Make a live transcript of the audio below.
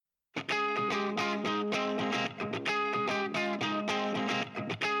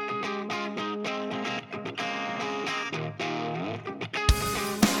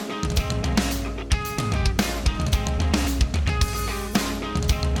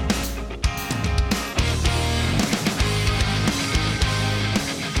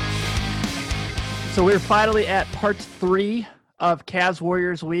So we're finally at part 3 of Cavs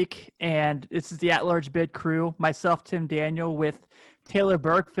Warriors week, and this is the at-large bid crew. Myself, Tim Daniel, with Taylor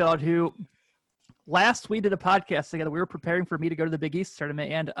Bergfeld, who last we did a podcast together. We were preparing for me to go to the Big East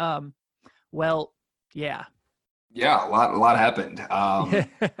tournament, and yeah. Yeah, a lot happened.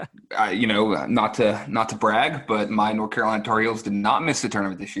 Not to brag, but my North Carolina Tar Heels did not miss the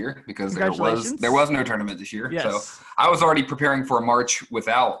tournament this year because there was no tournament this year. Yes. So I was already preparing for a March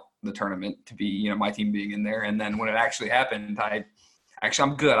without the tournament to be, my team being in there. And then when it actually happened,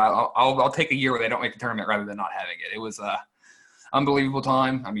 I'm good. I'll take a year where they don't make the tournament rather than not having it. It was a unbelievable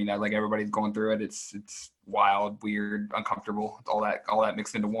time. I mean, like everybody's going through it. It's wild, weird, uncomfortable, all that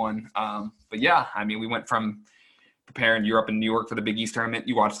mixed into one. But yeah, I mean, we went from preparing Europe and New York for the Big East tournament.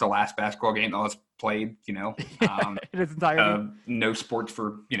 You watched the last basketball game that was played, in its entirety. No sports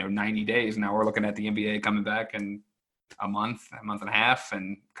for 90 days. Now we're looking at the NBA coming back in a month and a half,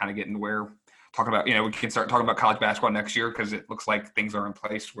 and kind of getting to where talking about we can start talking about college basketball next year, because it looks like things are in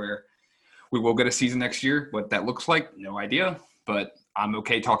place where we will get a season next year. What that looks like, no idea, but I'm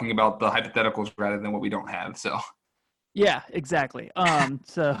okay talking about the hypotheticals rather than what we don't have. So yeah, exactly.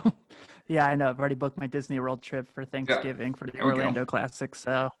 So yeah, I know. I've already booked my Disney World trip for Thanksgiving for the Orlando Classic.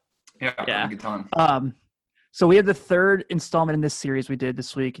 So yeah. Good time. So we have the third installment in this series we did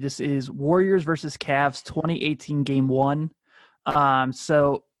this week. This is Warriors versus Cavs 2018 Game 1.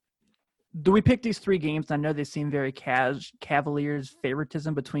 So do we pick these 3 games? I know they seem very Cavaliers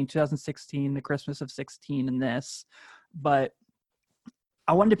favoritism between 2016, the Christmas of 16, and this. But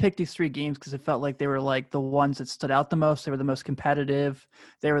I wanted to pick these 3 games because it felt like they were like the ones that stood out the most. They were the most competitive.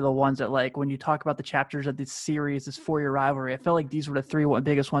 They were the ones that, like, when you talk about the chapters of this series, this 4-year rivalry, I felt like these were the 3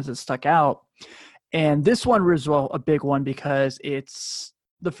 biggest ones that stuck out. And this one was a big one because it's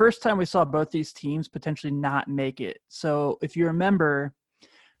the first time we saw both these teams potentially not make it. So if you remember,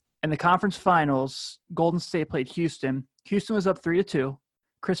 in the conference finals, Golden State played Houston. Houston was up 3-2.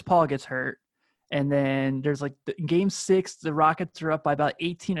 Chris Paul gets hurt. And then there's Game 6, the Rockets are up by about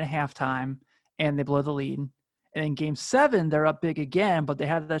 18 at halftime, and they blow the lead. And in Game 7, they're up big again, but they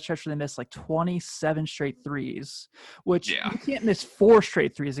had that stretch where they missed 27 straight threes, which you can't miss 4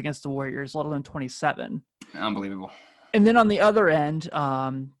 straight threes against the Warriors, let alone 27. Unbelievable. And then on the other end,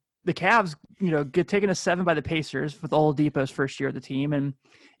 the Cavs, get taken to 7 by the Pacers with Oladipo's first year of the team, and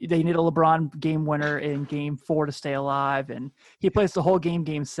they need a LeBron game winner in Game 4 to stay alive, and he plays the whole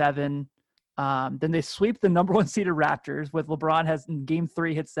Game 7. Then they sweep the number 1 seeded Raptors with LeBron has in Game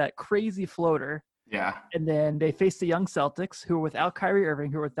 3 hits that crazy floater. Yeah. And then they face the young Celtics, who are without Kyrie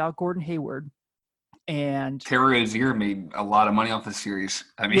Irving, who are without Gordon Hayward. And Terry Rozier made a lot of money off this series.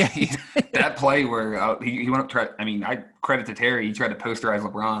 I mean, that play where he went up to – I mean, I credit to Terry. He tried to posterize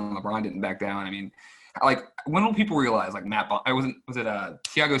LeBron. LeBron didn't back down. I mean, when will people realize, was it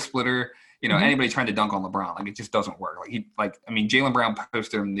Thiago Splitter – anybody trying to dunk on LeBron, it just doesn't work. Jaylen Brown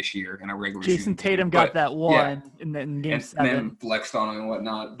posted him this year in a regular season. Jason Tatum got that one in Game 7. And then flexed on him and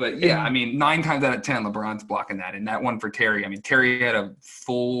whatnot. But, 9 times out of 10, LeBron's blocking that. And that one for Terry, Terry had a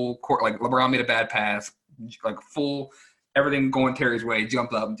full court. LeBron made a bad pass, full everything going Terry's way,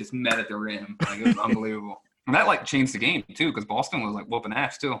 jumped up and just met at the rim. It was unbelievable. And that, changed the game, too, because Boston was, whooping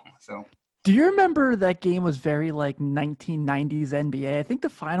ass, too. So – do you remember that game was very 1990s NBA? I think the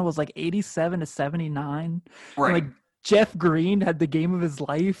final was 87-79. Right. And, Jeff Green had the game of his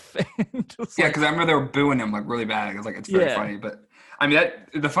life. Because I remember they were booing him really bad. It's very funny. But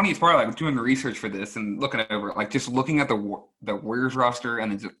the funniest part, doing the research for this and looking over, just looking at the Warriors roster,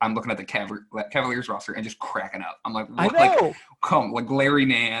 and then I'm looking at the Cavaliers roster and just cracking up. I'm like, what? I know. Larry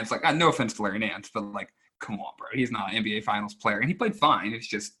Nance. No offense to Larry Nance, but come on, bro. He's not an NBA Finals player, and he played fine. It's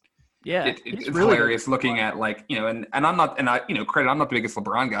just. Yeah, it's really hilarious looking at and I'm not, and credit, I'm not the biggest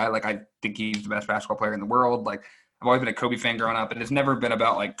LeBron guy. I think he's the best basketball player in the world. I've always been a Kobe fan growing up, and it's never been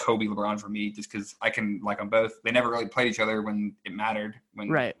about Kobe LeBron for me, just because I can like them both. They never really played each other when it mattered, when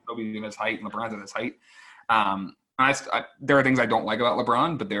Kobe's at his height and LeBron's at his height. There are things I don't like about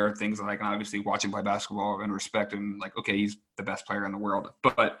LeBron, but there are things that I can obviously watch him play basketball and respect him. Okay, he's the best player in the world.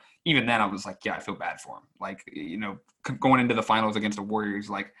 But even then, I was I feel bad for him. Going into the finals against the Warriors,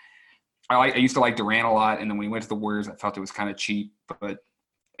 I used to like Durant a lot, and then when he went to the Warriors, I felt it was kind of cheap. But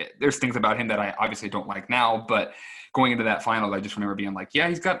there's things about him that I obviously don't like now. But going into that finals, I just remember being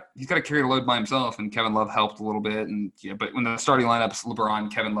he's got to carry the load by himself, and Kevin Love helped a little bit. And but when the starting lineups,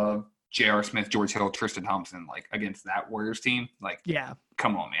 LeBron, Kevin Love, J.R. Smith, George Hill, Tristan Thompson, against that Warriors team,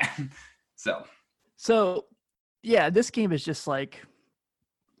 come on, man. So yeah, this game is just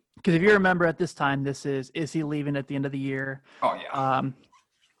because if you remember at this time, is he leaving at the end of the year? Oh yeah.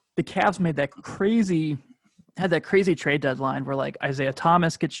 The Cavs made that crazy had that crazy trade deadline where like Isaiah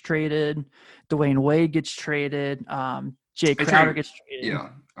Thomas gets traded, Dwayne Wade gets traded, Jay Crowder gets traded. Yeah.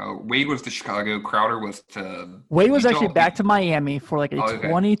 Wade was to Chicago. Crowder was to Wade was actually Utah. back to Miami for like a Oh, okay.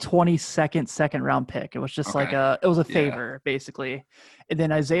 2020 second round pick. It was just like Okay. it was a Yeah. favor basically. And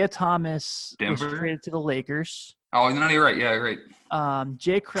then Isaiah Thomas was Denver? traded to the Lakers. Oh, no, you're right. Yeah, great.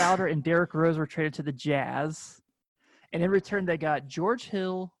 Jay Crowder and Derrick Rose were traded to the Jazz. And in return, they got George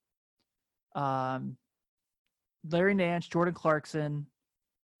Hill, Larry Nance, Jordan Clarkson,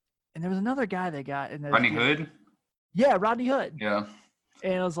 and there was another guy they got. And Rodney Hood? Yeah, Rodney Hood. Yeah.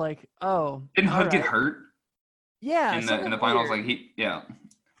 And I was like, oh. Didn't Hood get right. hurt Yeah. in the finals? weird.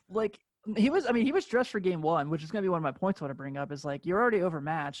 Like he was dressed for game one, which is going to be one of my points I want to bring up is like, you're already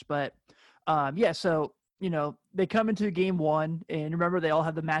overmatched. But yeah, so, they come into game one and remember they all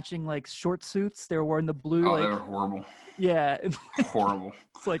had the matching like short suits. They were wearing the blue. Oh, like, they were horrible. Yeah. Horrible.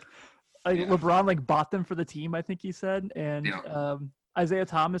 It's like Yeah. LeBron like bought them for the team, I think he said. And Yeah. Isaiah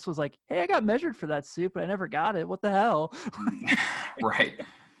Thomas was like, hey, I got measured for that suit, but I never got it. What the hell? Right.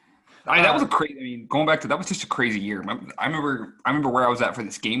 That was a crazy. I mean, going back to that was just a crazy year. I remember where I was at for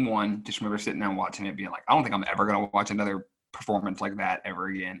this game one. Just remember sitting down watching it, being like, I don't think I'm ever gonna watch another performance like that ever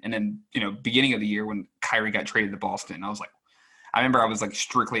again. And then beginning of the year when Kyrie got traded to Boston, I remember I was like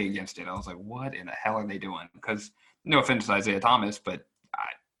strictly against it. I was like, what in the hell are they doing? Because no offense to Isaiah Thomas, but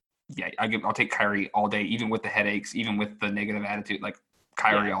I'll take Kyrie all day, even with the headaches, even with the negative attitude. Like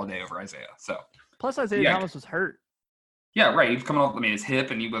Kyrie all day over Isaiah. So plus Isaiah Thomas was hurt. Yeah, right. He was coming off. I mean, his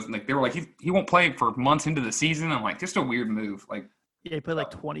hip, and he wasn't like they were like he won't play for months into the season. I'm like, just a weird move. Like, yeah, he played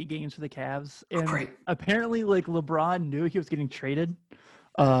like 20 games for the Cavs, and great. Apparently, like LeBron knew he was getting traded,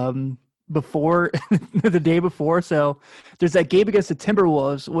 before the day before. So there's that game against the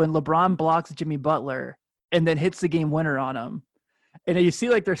Timberwolves when LeBron blocks Jimmy Butler and then hits the game winner on him. And you see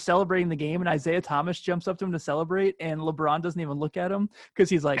like they're celebrating the game and Isaiah Thomas jumps up to him to celebrate and LeBron doesn't even look at him because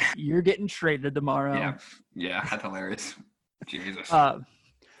he's like, you're getting traded tomorrow. Yeah, that's hilarious. Jesus.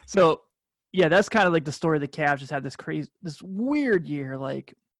 So yeah, that's kind of like the story of the Cavs just had this weird year.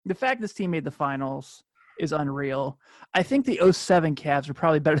 Like the fact this team made the finals is unreal. I think the 07 Cavs are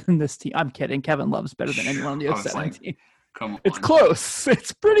probably better than this team. I'm kidding. Kevin Love's better than anyone on the 07 team. Come on. It's close.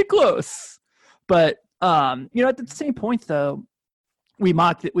 It's pretty close. But at the same point though, we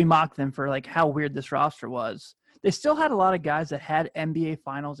mocked them for like how weird this roster was. They still had a lot of guys that had NBA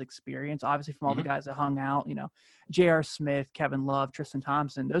Finals experience, obviously from all the guys that hung out, J.R. Smith, Kevin Love, Tristan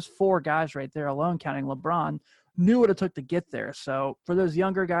Thompson. Those four guys right there alone, counting LeBron, knew what it took to get there. So for those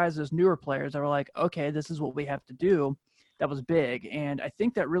younger guys, those newer players that were like, okay, this is what we have to do, that was big. And I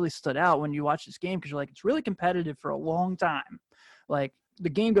think that really stood out when you watch this game because you're like, it's really competitive for a long time. Like the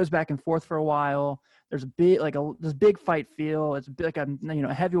game goes back and forth for a while. There's this big fight feel. It's like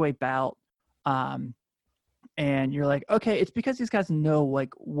a heavyweight bout. And you're like, okay, it's because these guys know like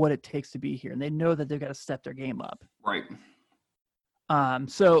what it takes to be here, and they know that they've got to step their game up. Right.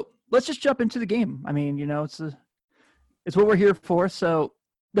 So let's just jump into the game. I mean, it's what we're here for. So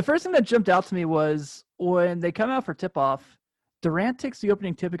the first thing that jumped out to me was when they come out for tip-off, Durant takes the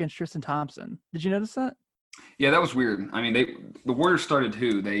opening tip against Tristan Thompson. Did you notice that? Yeah, that was weird. I mean, the Warriors started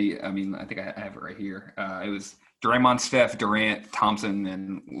who? I think I have it right here. It was Draymond, Steph, Durant, Thompson,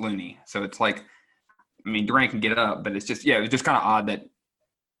 and Looney. So it's like, I mean, Durant can get up, but it's just, it was just kind of odd that,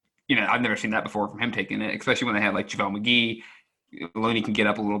 I've never seen that before from him taking it, especially when they had like JaVale McGee. Looney can get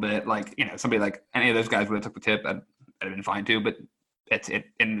up a little bit. Like, somebody like any of those guys would have took the tip. I'd have been fine too, but at the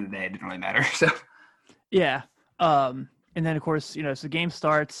end of the day, it didn't really matter. So, yeah. And then, of course, so the game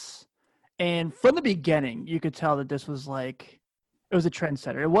starts. And from the beginning, you could tell that this was like, it was a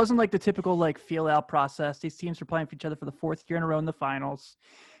trendsetter. It wasn't like the typical like feel out process. These teams were playing for each other for the fourth year in a row in the finals.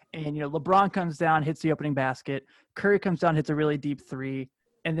 And, LeBron comes down, hits the opening basket. Curry comes down, hits a really deep three.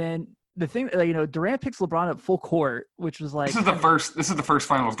 And then the thing, Durant picks LeBron up full court, which was like. This is the first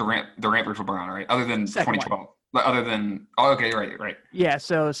finals Durant versus LeBron, right? Other than 2012. Other than, okay, right. Yeah,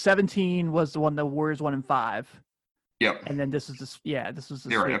 so 17 was the one the Warriors won in 5. Yep. And then this was the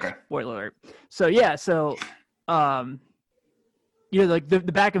You're right, okay. Spoiler alert. So like the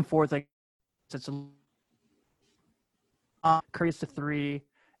back and forth, like it's Curry hits the 3,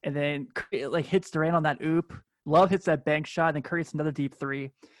 and then it like hits Durant on that oop. Love hits that bank shot, and then Curry hits another deep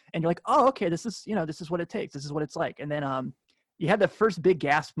 3, and you're like, oh, okay, this is what it takes. This is what it's like. And then you had the first big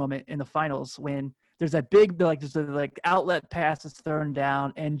gasp moment in the finals when there's that big there's a outlet pass that's thrown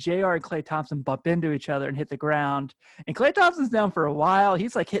down, and JR and Klay Thompson bump into each other and hit the ground. And Klay Thompson's down for a while.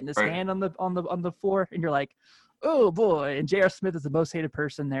 He's like hitting his hand on the floor, and you're like, oh boy. And J.R. Smith is the most hated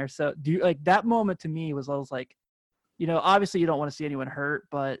person there. So do you like that moment to me was I was like, obviously you don't want to see anyone hurt,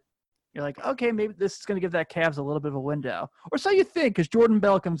 but You're like, okay, maybe this is going to give that Cavs a little bit of a window. Or so you think, because Jordan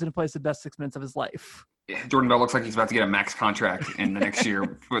Bell comes in and plays the best 6 minutes of his life. Yeah, Jordan Bell looks like he's about to get a max contract in the next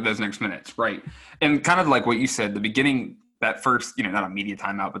year for those next minutes, right? And kind of like what you said, the beginning, that first, not a media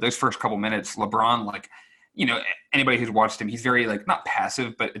timeout, but those first couple minutes, LeBron, like, anybody who's watched him, he's very, like, not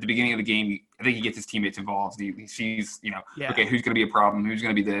passive, but at the beginning of the game, I think he gets his teammates involved. He sees, okay, who's going to be a problem? Who's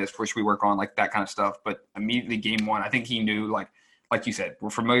going to be this? What should we work on? Like, that kind of stuff. But immediately game one, I think he knew, like you said, we're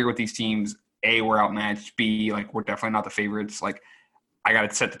familiar with these teams. A, we're outmatched. B, like, we're definitely not the favorites. Like, I got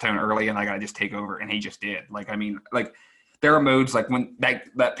to set the tone early and I got to just take over. And he just did. Like, I mean, like, there are modes like when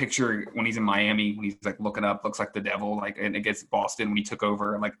that picture when he's in Miami, when he's like looking up, looks like the devil, like, and against Boston when he took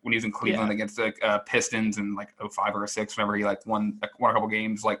over, and like when he was in Cleveland against the Pistons in like 05 or 06, whenever he like won a couple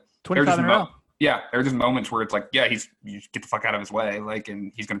games, like 25 in a row. Yeah, there were just moments where it's like, yeah, you just get the fuck out of his way, like,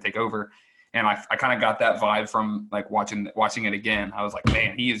 and he's going to take over. And I kind of got that vibe from like watching it again. I was like,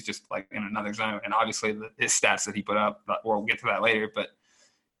 man, he is just like in another zone. And obviously his stats that he put up, we'll get to that later. But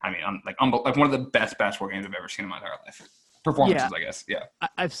I mean, I'm like one of the best basketball games I've ever seen in my entire life. Performances, I guess. Yeah.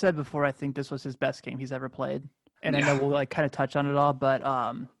 I've said before, I think this was his best game he's ever played. And I know we'll like kind of touch on it all, but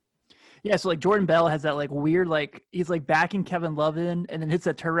so like Jordan Bell has that like weird, like he's like backing Kevin Love in and then hits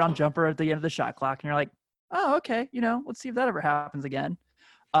that turnaround jumper at the end of the shot clock. And you're like, oh, okay. Let's see if that ever happens again.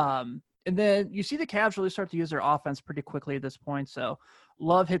 And then you see the Cavs really start to use their offense pretty quickly at this point. So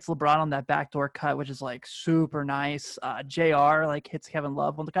Love hits LeBron on that backdoor cut, which is like super nice. JR like hits Kevin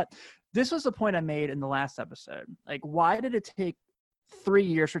Love on the cut. This was the point I made in the last episode. Like, why did it take 3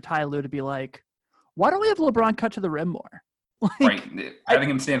 years for Ty Lue to be like, why don't we have LeBron cut to the rim more? Like, right. Having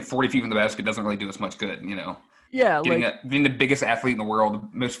him stand 40 feet from the basket doesn't really do us much good, Yeah. Being the biggest athlete in the world,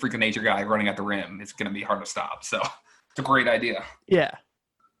 the most freak of nature guy running at the rim, it's going to be hard to stop. So it's a great idea. Yeah.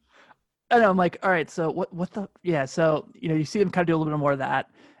 And I'm like, all right, so what the – yeah, so, you see them kind of do a little bit more of that.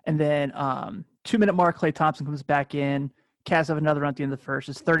 And then 2-minute mark, Klay Thompson comes back in. Cavs have another run at the end of the first.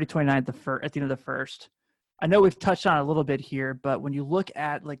 It's 30-29 at the end of the first. I know we've touched on it a little bit here, but when you look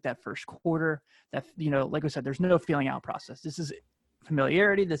at, like, that first quarter, that, like I said, there's no feeling out process. This is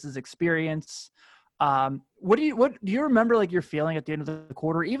familiarity. This is experience. What do you remember, like, your feeling at the end of the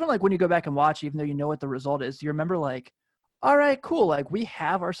quarter? Even, like, when you go back and watch, even though you know what the result is, do you remember, like, all right, cool. Like, we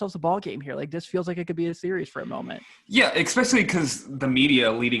have ourselves a ball game here. Like, this feels like it could be a series for a moment. Yeah, especially because the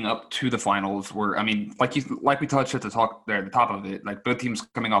media leading up to the finals were, I mean, like we touched at the top of it, like both teams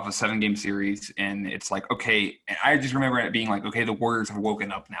coming off a 7-game series, and it's like, okay, and I just remember it being like, okay, the Warriors have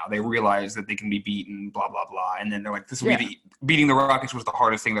woken up now. They realize that they can be beaten, blah, blah, blah. And then they're like, beating the Rockets was the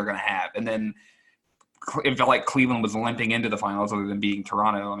hardest thing they're going to have. And then it felt like Cleveland was limping into the finals other than beating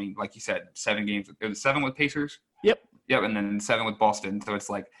Toronto. I mean, like you said, 7 games. It was 7 with Pacers? Yep, and then 7 with Boston. So it's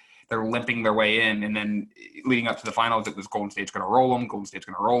like they're limping their way in. And then leading up to the finals, it was Golden State's going to roll them.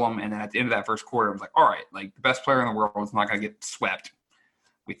 And then at the end of that first quarter, it was like, all right, like the best player in the world is not going to get swept,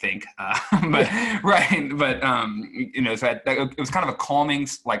 we think. But so it was kind of a calming,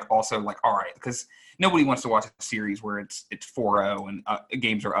 like also like, all right, because nobody wants to watch a series where it's 4-0 and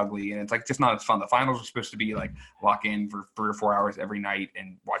games are ugly, and it's like just not as fun. The finals are supposed to be like lock in for 3 or 4 hours every night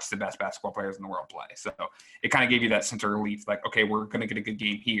and watch the best basketball players in the world play. So it kind of gave you that sense of relief, like, okay, we're going to get a good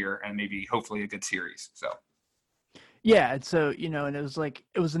game here and maybe hopefully a good series. So yeah, and so and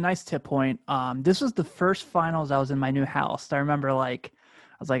it was a nice tip point. This was the first finals I was in my new house. I remember like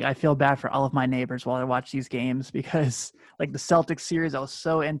I was like, I feel bad for all of my neighbors while I watch these games because like the Celtics series, I was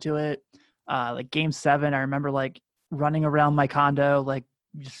so into it. Like game 7, I remember like running around my condo, like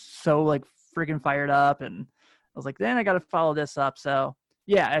just so like freaking fired up. And I was like, then I got to follow this up. So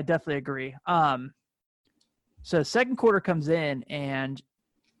yeah, I definitely agree. So second quarter comes in and,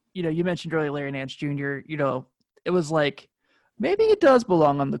 you mentioned earlier Larry Nance Jr., it was like, maybe it does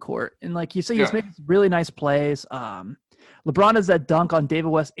belong on the court. And like you say, he's making some really nice plays. LeBron does that dunk on David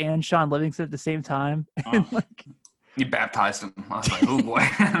West and Sean Livingston at the same time. And like, you baptized him. I was like, oh boy.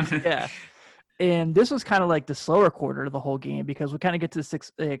 Yeah. And this was kind of like the slower quarter of the whole game because we kind of get to the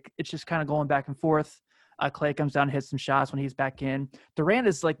 6th. Like, it's just kind of going back and forth. Klay comes down, hits some shots when he's back in. Durant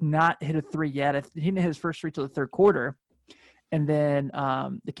is like not hit a 3 yet. He didn't hit his first 3 till the 3rd quarter. And then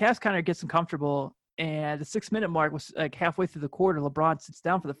the Cavs kind of gets uncomfortable. And the 6-minute mark was like halfway through the quarter. LeBron sits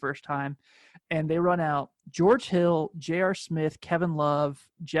down for the first time. And they run out George Hill, J.R. Smith, Kevin Love,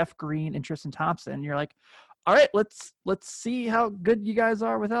 Jeff Green, and Tristan Thompson. And you're like, all right, let's see how good you guys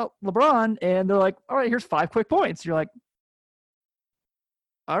are without LeBron. And they're like, all right, here's 5 quick points. You're like,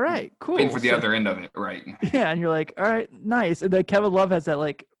 all right, cool. Waiting for the other end of it, right? Yeah, and you're like, all right, nice. And then Kevin Love has that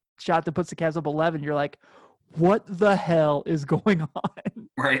like shot that puts the Cavs up 11. You're like, what the hell is going on?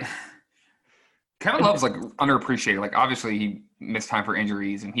 Right. Kevin Love's like underappreciated. Like obviously he missed time for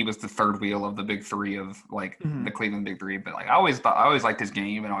injuries, and he was the third wheel of the big three of like Mhm. the Cleveland big three. But like I always liked his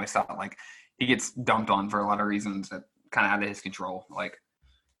game, and always thought like he gets dumped on for a lot of reasons that kind of out of his control. Like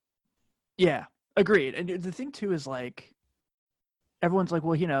Yeah, agreed. And the thing too is like everyone's like,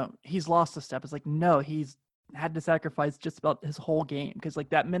 well, he's lost a step. It's like, no, he's had to sacrifice just about his whole game because like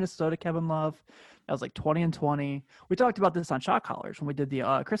that Minnesota Kevin Love, that was like 20-20. We talked about this on Shot Callers when we did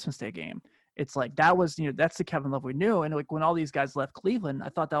the Christmas Day game. It's like that was that's the Kevin Love we knew, and like when all these guys left Cleveland, I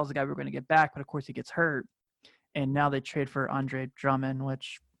thought that was the guy we were going to get back, but of course he gets hurt, and now they trade for Andre Drummond,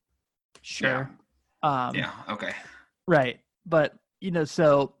 which sure, yeah, okay, right, but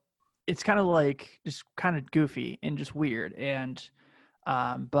so it's kind of like just kind of goofy and just weird, and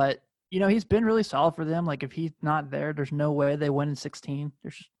but he's been really solid for them. Like if he's not there, there's no way they win in 16.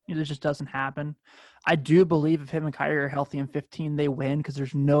 It just doesn't happen. I do believe if him and Kyrie are healthy in 15, they win because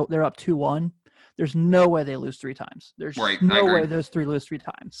they're up 2-1. There's no way they lose 3 times. There's right, no way those 3 lose 3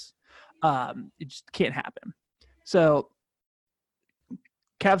 times. It just can't happen. So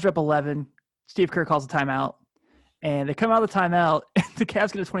Cavs are up 11. Steve Kerr calls a timeout, and they come out of the timeout. And the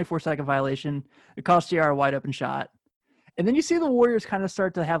Cavs get a 24-second violation. It costs JR a wide open shot. And then you see the Warriors kind of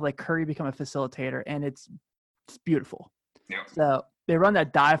start to have like Curry become a facilitator, and it's beautiful. Yeah. So they run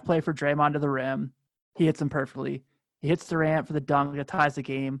that dive play for Draymond to the rim. He hits him perfectly. He hits Durant for the dunk that ties the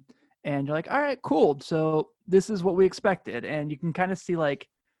game. And you're like, all right, cool. So this is what we expected. And you can kind of see like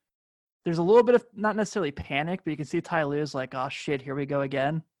there's a little bit of not necessarily panic, but you can see Ty Lue's like, oh shit, here we go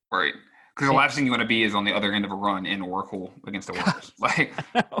again. Right. Because the last thing you want to be is on the other end of a run in Oracle against the Warriors. Like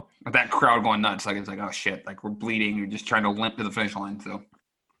with that crowd going nuts. Like it's like, oh shit, like we're bleeding. You're just trying to limp to the finish line. So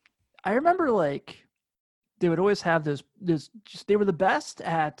I remember like they would always have they were the best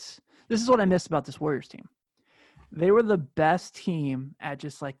at, this is what I miss about this Warriors team. They were the best team at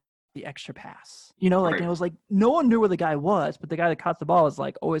just like the extra pass, like, right. And it was like, no one knew where the guy was, but the guy that caught the ball was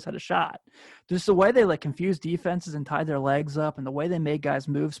like always had a shot. Just the way they like confused defenses and tied their legs up and the way they made guys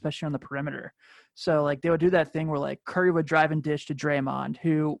move, especially on the perimeter. So like they would do that thing where like Curry would drive and dish to Draymond,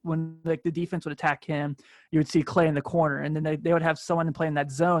 who when like the defense would attack him, you would see Clay in the corner, and then they would have someone play in that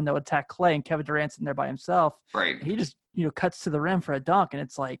zone that would attack Clay, and Kevin Durant's in there by himself. Right. He just cuts to the rim for a dunk, and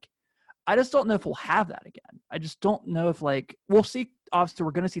it's like, I just don't know if we'll have that again. I just don't know if like we'll see. Obviously,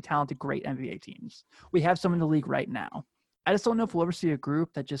 we're going to see talented, great NBA teams. We have some in the league right now. I just don't know if we'll ever see a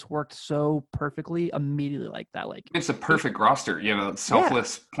group that just worked so perfectly immediately like that. Like it's a perfect roster. You have a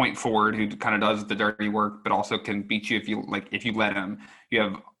selfless point forward who kind of does the dirty work, but also can beat you if you let him. You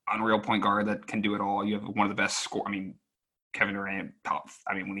have unreal point guard that can do it all. You have one of the best score. I mean, Kevin Durant,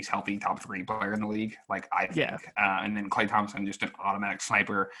 when he's healthy, top 3 player in the league. Like I think, and then Klay Thompson, just an automatic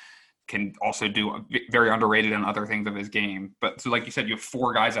sniper. Can also do very underrated on other things of his game. But so like you said, you have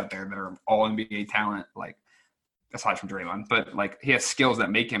 4 guys out there that are all NBA talent, like aside from Draymond, but like he has skills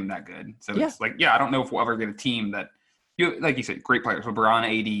that make him that good. So it's like, I don't know if we'll ever get a team that like you said, great players. LeBron,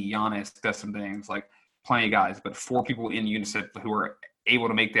 AD, Giannis, does some things, like plenty of guys, but 4 people in unison who are able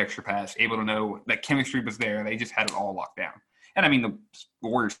to make the extra pass, able to know that chemistry was there. They just had it all locked down. And I mean, the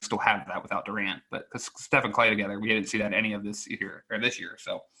Warriors still have that without Durant, but because Steph and Clay together, we didn't see that any of this year.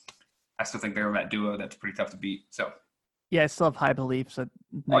 So I still think they're that duo that's pretty tough to beat. So, yeah, I still have high beliefs.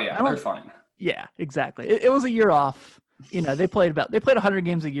 They're fine. Yeah, exactly. It was a year off. They played 100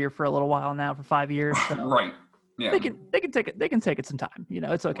 games a year for a little while now, for 5 years. So right. Yeah. They can take it. They can take it some time.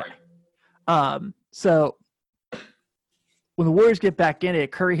 It's okay. Right. So when the Warriors get back in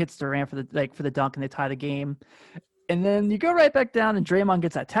it, Curry hits Durant for the dunk, and they tie the game. And then you go right back down, and Draymond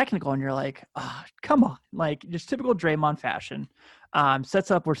gets that technical, and you're like, oh, come on. Like, just typical Draymond fashion.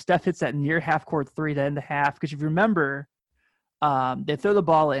 Sets up where Steph hits that near half-court 3 to end the half. Because if you remember, they throw the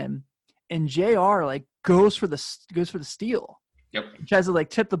ball in, and JR, like, goes for the steal. Yep. He tries to, like,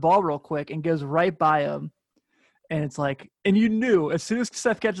 tip the ball real quick and goes right by him. And it's like – and you knew as soon as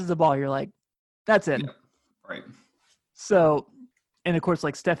Steph catches the ball, you're like, that's it. Yep. Right. So – and, of course,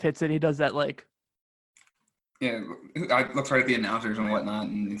 like, Steph hits it. He does that, like – yeah, I looks right at the announcers and whatnot,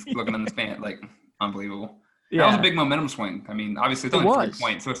 and he's looking in the stand, like, unbelievable. Yeah. That was a big momentum swing. I mean, obviously it's only 3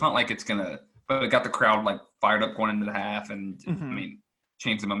 points, so it's not like it's gonna. But it got the crowd like fired up going into the half, and I mean,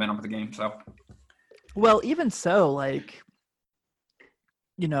 changed the momentum of the game. So, well, even so, like,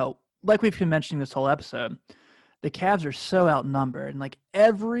 like we've been mentioning this whole episode, the Cavs are so outnumbered, and like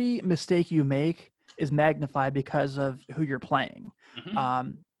every mistake you make is magnified because of who you're playing.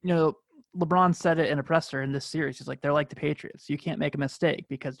 LeBron said it in a presser in this series. He's like, they're like the Patriots. You can't make a mistake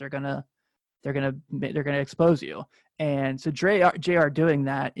because they're gonna expose you. And so JR doing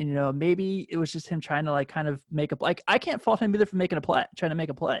that, maybe it was just him trying to like kind of make a, like, I can't fault him either for trying to make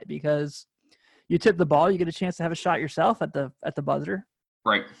a play, because you tip the ball, you get a chance to have a shot yourself at the buzzer.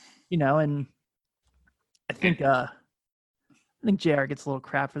 Right. And I think JR gets a little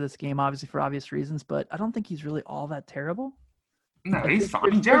crap for this game, obviously for obvious reasons, but I don't think he's really all that terrible. No, he's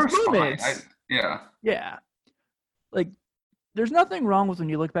fine. JR's fine. Yeah. Yeah. Like, there's nothing wrong with when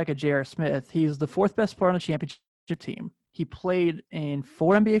you look back at J.R. Smith. He's the fourth best player on the championship team. He played in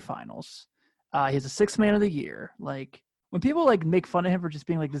 4 NBA finals. He's a 6th man of the year. Like, when people like make fun of him for just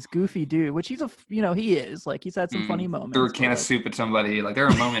being like this goofy dude, which he's he is. Like, he's had some funny moments. Threw a can of soup at somebody. Like, there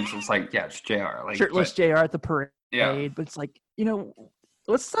are moments it's like, yeah, it's JR. Like, shirtless JR at the parade. Yeah. But it's like,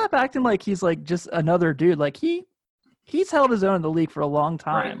 let's stop acting like he's like just another dude. Like, he's held his own in the league for a long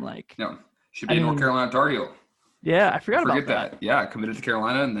time. Right. Like, no, should be in North Carolina Tar Heel. Yeah, I forgot about that. Yeah, committed to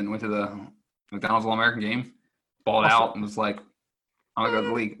Carolina and then went to the McDonald's All-American game, balled out, and was like, I'm going to go to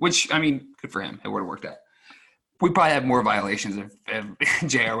the league. Which, I mean, good for him. It would have worked out. We probably had more violations if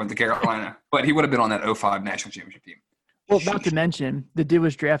JR went to Carolina, but he would have been on that 05 national championship team. Well, not to mention, the dude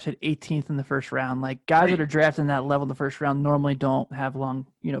was drafted 18th in the first round. Like, guys that are drafted in that level in the first round normally don't have long,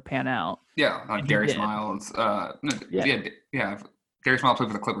 pan out. Yeah, like Darius Miles. Yeah. Darius Miles played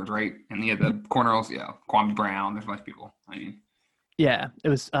for the Clippers, right? And he had the corners, Kwame Brown. There's a bunch of people. I mean, yeah, it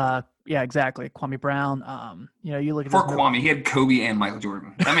was, exactly. Kwame Brown. You look at Kwame, he had Kobe and Michael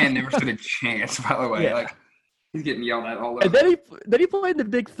Jordan. That man never stood a chance. By the way, like he's getting yelled at all over. And then he played the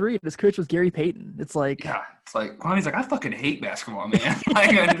Big Three. His coach was Gary Payton. It's like, Kwame's like, I fucking hate basketball, man.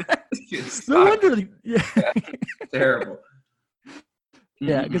 Like, no wonder. Yeah, terrible.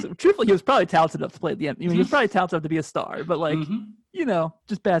 Yeah, because truthfully, he was probably talented enough to play at the end. I mean, he was probably talented enough to be a star, but like,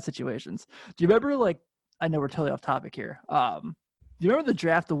 just bad situations. Do you remember, like, I know we're totally off topic here. Do you remember the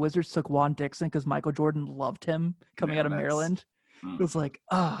draft the Wizards took Juan Dixon because Michael Jordan loved him coming out of Maryland? It was like,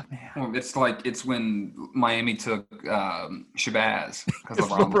 oh, man. Well, it's when Miami took Shabazz because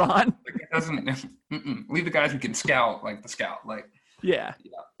LeBron. Like, it doesn't leave the guys who can scout, like the scout. Like, yeah,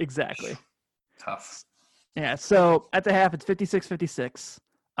 exactly. Tough. Yeah, so at the half, it's 56-56.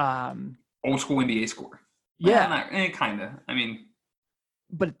 Old school NBA score. Yeah. Kind of. I mean.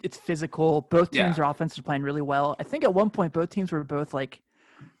 But it's physical. Both teams' are offense are playing really well. I think at one point, both teams were both, like,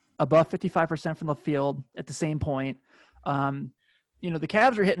 above 55% from the field at the same point. The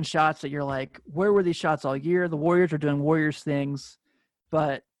Cavs are hitting shots that you're like, where were these shots all year? The Warriors are doing Warriors things.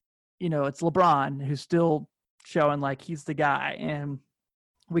 But, it's LeBron who's still showing, like, he's the guy. And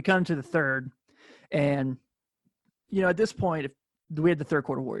we come to the third. And, at this point, we had the third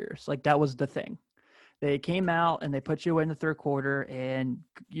quarter Warriors. Like, that was the thing. They came out and they put you away in the third quarter, and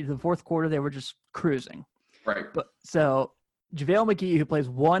the fourth quarter, they were just cruising. Right. So JaVale McGee, who plays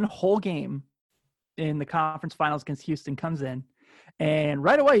one whole game in the conference finals against Houston, comes in. And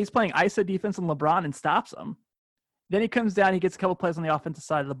right away, he's playing ISO defense on LeBron and stops him. Then he comes down. He gets a couple plays on the offensive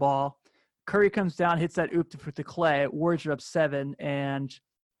side of the ball. Curry comes down, hits that oop to Clay. Warriors are up 7, and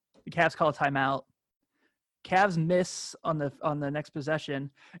the Cavs call a timeout. Cavs miss on the next possession,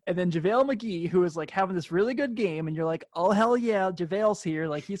 and then JaVale McGee, who is like having this really good game, and you're like, oh hell yeah, JaVale's here,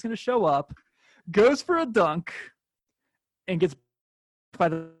 like he's gonna show up, goes for a dunk, and gets by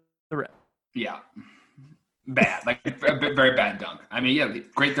the rim. Yeah, bad, like a very bad dunk. I mean,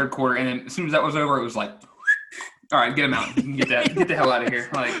 great third quarter, and then as soon as that was over, it was like, all right, get him out, get the hell out of here.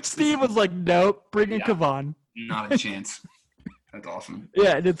 Like Steve was like, nope, bring in Kevon. Not a chance. That's awesome.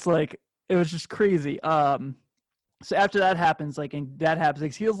 Yeah, and it's like. It was just crazy. So after that happens,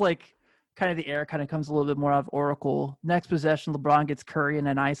 it feels like kind of the air kind of comes a little bit more out of Oracle. Next possession, LeBron gets Curry and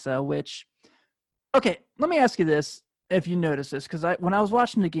then ISO, which, okay, let me ask you this, if you notice this, because when I was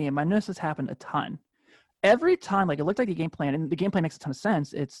watching the game, I noticed this happened a ton. Every time, like, it looked like the game plan, and the game plan makes a ton of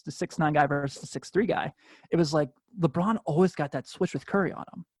sense. It's the 6'9" guy versus the 6'3" guy. It was like LeBron always got that switch with Curry on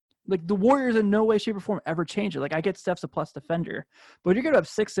him. Like, the Warriors in no way, shape, or form ever change it. Like, I get Steph's a plus defender, but you're going to have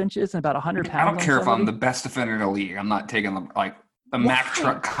 6 inches and about 100 pounds. I don't care if I'm the best defender in the league. I'm not taking a Mack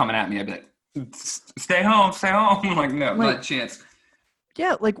truck coming at me. I'd be like, stay home. I'm like, no, not a chance.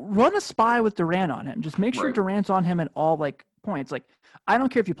 Yeah, like, run a spy with Durant on him. Just make sure Durant's on him at all, like, points. Like, I don't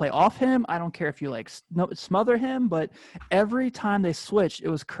care if you play off him. I don't care if you, like, smother him. But every time they switched, it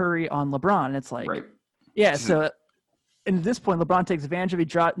was Curry on LeBron. And it's like, so – and at this point, LeBron takes advantage of it,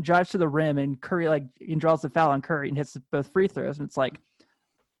 drives to the rim, and Curry he draws the foul on Curry and hits both free throws. And it's like,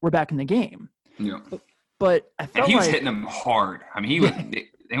 we're back in the game. Yeah. But I felt he was hitting him hard. I mean,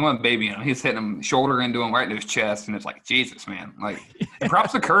 they went babying him. He was hitting him shoulder into him right into his chest, and it's like, Jesus, man. Like,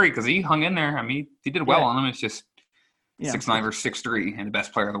 props to Curry because he hung in there. I mean, he did well on him. It's just 6'9" versus 6'3" and the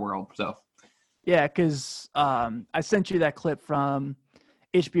best player in the world. So. Yeah, because I sent you that clip from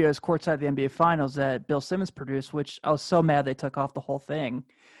HBO's Courtside of the NBA Finals that Bill Simmons produced, which I was so mad they took off the whole thing.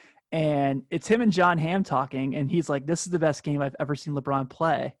 And it's him and John Hamm talking, and he's like, "This is the best game I've ever seen LeBron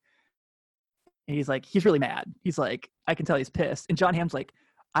play." And he's like, he's really mad. He's like, I can tell he's pissed. And John Hamm's like,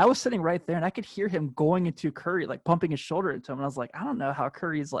 I was sitting right there, and I could hear him going into Curry, like pumping his shoulder into him. And I was like, I don't know how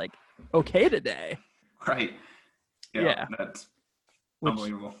Curry's like okay today. Right. Yeah. That's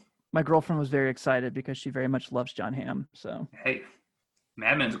unbelievable. My girlfriend was very excited because she very much loves John Hamm. So hey,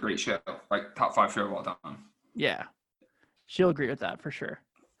 Mad Men's a great show, like top 5 show of all time. Yeah, she'll agree with that for sure.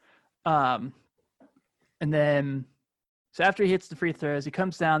 And then, so after he hits the free throws, he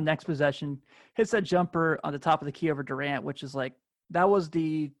comes down next possession, hits that jumper on the top of the key over Durant, which is like, that was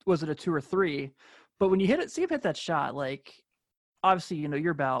it a 2 or 3? But when you see him hit that shot, like, obviously,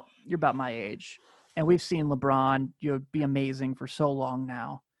 you're about my age, and we've seen LeBron, be amazing for so long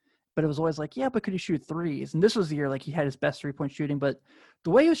now. But it was always like, yeah, but could he shoot threes? And this was the year, like, he had his best 3-point shooting, but the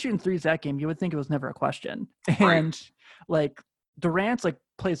way he was shooting threes that game, you would think it was never a question. Right. And like, Durant's like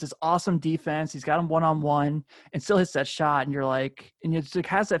plays this awesome defense. He's got him one-on-one and still hits that shot. And you're like, and it like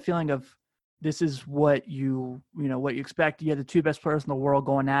has that feeling of, this is what what you expect. You have the 2 best players in the world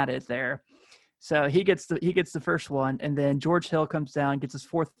going at it there. So he gets the first one, and then George Hill comes down, gets his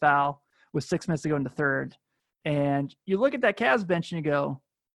 4th foul with 6 minutes to go in the third. And you look at that Cavs bench and you go,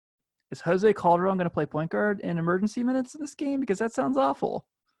 is Jose Calderon going to play point guard in emergency minutes in this game? Because that sounds awful.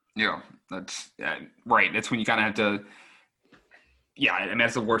 Yeah, that's right. That's when you kind of have to. Yeah, I mean,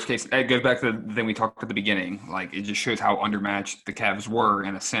 that's the worst case. It goes back to the thing we talked at the beginning. Like, it just shows how undermatched the Cavs were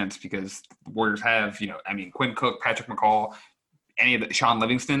in a sense, because the Warriors have, Quinn Cook, Patrick McCall, Sean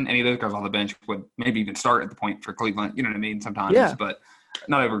Livingston, any of those guys on the bench would maybe even start at the point for Cleveland. You know what I mean? Sometimes, yeah. But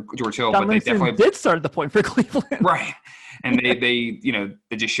not over George Hill. Sean but Livingston they definitely did start at the point for Cleveland, right? And they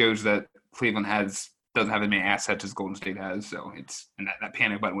it just shows that Cleveland doesn't have as many assets as Golden State has. So that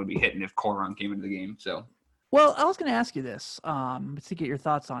panic button would be hitting if Calderon came into the game. So. Well, I was going to ask you this to get your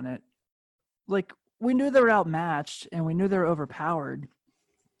thoughts on it. Like, we knew they were outmatched and we knew they were overpowered,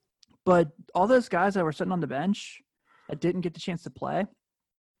 but all those guys that were sitting on the bench that didn't get the chance to play,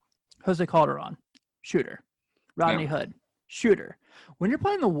 Jose Calderon, shooter. Rodney Hood, shooter. When you're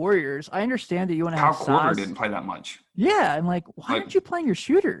playing the Warriors, I understand that you want to have size. Kyle Korver didn't play that much. Yeah, I'm like, why aren't you playing your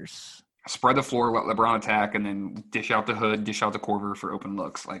shooters? Spread the floor, let LeBron attack, and then dish out the Hood, dish out the Korver for open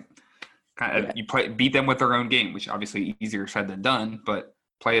looks. Like, you beat them with their own game, which obviously easier said than done, but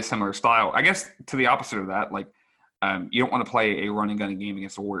play a similar style. I guess to the opposite of that, like, you don't want to play a running gun game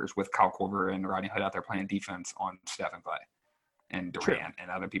against the Warriors with Kyle Korver and Rodney Hood out there playing defense on Steph and Clay and Durant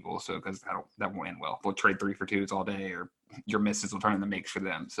and other people. So, because that won't end well. They'll trade 3 for 2s all day, or your misses will turn into makes for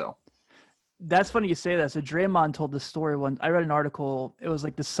them. So that's funny you say that. So Draymond told this story when I read an article. It was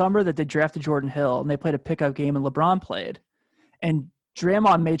like the summer that they drafted Jordan Hill, and they played a pickup game, and LeBron played, and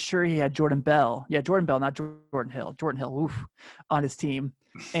Draymond made sure he had Jordan Bell. Yeah, Jordan Bell, not Jordan Hill. Jordan Hill, on his team.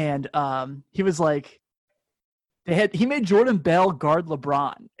 And he was like, he made Jordan Bell guard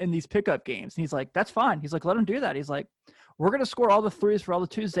LeBron in these pickup games. And he's like, that's fine. He's like, let him do that. He's like, we're going to score all the threes for all the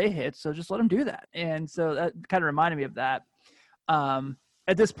Tuesday hits, so just let him do that. And so that kind of reminded me of that.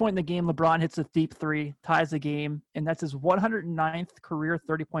 At this point in the game, LeBron hits a deep 3, ties the game, and that's his 109th career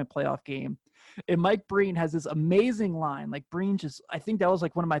 30-point playoff game. And Mike Breen has this amazing line. Like, Breen I think that was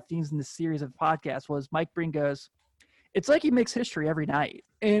like one of my themes in this series of podcasts was Mike Breen goes, it's like he makes history every night.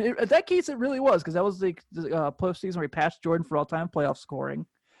 And in that case, it really was, because that was the postseason where he passed Jordan for all-time playoff scoring.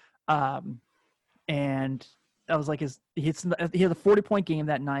 And that was like he had a 40-point game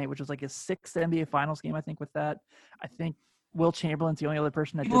that night, which was like his 6th NBA Finals game, I think, with that. I think Will Chamberlain's the only other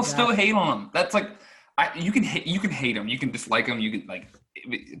person that people did that. Still hate on him. That's like you can hate him, you can dislike him, you can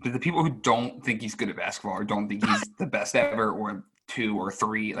but the people who don't think he's good at basketball or don't think he's the best ever or 2 or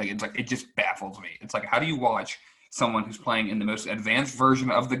 3, like it's like it just baffles me. It's like, how do you watch someone who's playing in the most advanced version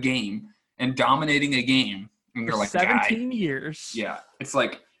of the game and dominating a game and you're like 17 years? Yeah, it's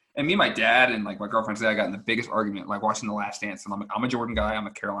like. And me and my dad and like my girlfriend today, I got in the biggest argument like watching The Last Dance. And I'm a Jordan guy. I'm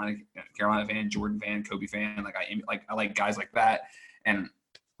a Carolina fan, Jordan fan, Kobe fan. I like guys like that. And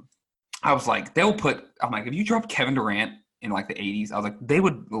I was like, I'm like, if you dropped Kevin Durant in like the 80s, I was like,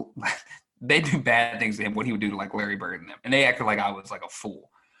 they do bad things to him. What he would do to like Larry Bird and them. And they acted like I was like a fool.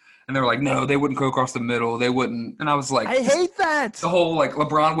 And they were like, no, they wouldn't go across the middle. They wouldn't. And I was like, I hate that. The whole, like,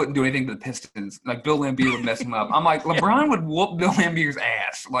 LeBron wouldn't do anything to the Pistons. Like, Bill Laimbeer would mess him up. I'm like, LeBron would whoop Bill Laimbeer's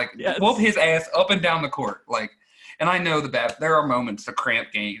ass. Like, whoop his ass up and down the court. Like, and I know that there are moments to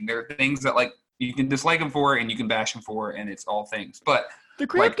cramp game. There are things that, like, you can dislike him for and you can bash him for, and it's all things. But the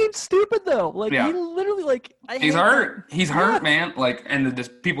cramp game's stupid, though. Like, he literally, like, he's hurt. He's hurt, man. Like, and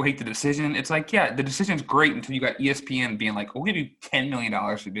people hate the decision. It's like, yeah, the decision's great until you got ESPN being like, we'll give you $10 million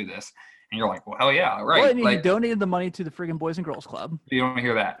to do this. And you're like, well, hell yeah, right. Well, and he like, donated the money to the friggin' Boys and Girls Club. you don't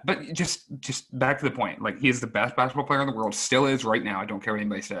hear that. But just back to the point. Like, he is the best basketball player in the world, still is right now. I don't care what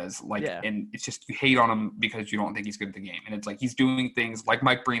anybody says. Like, and it's just you hate on him because you don't think he's good at the game. And it's like he's doing things like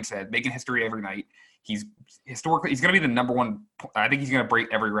Mike Breen said, making history every night. He's historically he's going to be the number one. I think he's going to break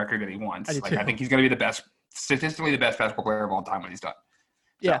every record that he wants. I think he's going to be the best, statistically the best basketball player of all time when he's done.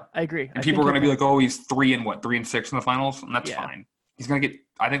 So, yeah, I agree. And people are going to be like, oh, he's 3 and 6 in the finals, and that's fine. He's going to get.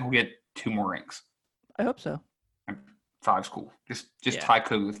 I think we'll get 2 more rings. I hope so. 5's cool. Just tie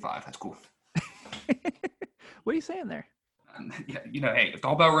Kobe with 5. That's cool. What are you saying there? Yeah, hey, it's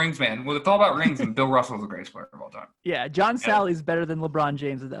all about rings, man. Well, it's all about rings, and Bill Russell's the greatest player of all time. Yeah, John Sally's better than LeBron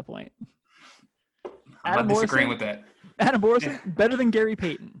James at that point. I'm not disagreeing with that. Adam Morrison, better than Gary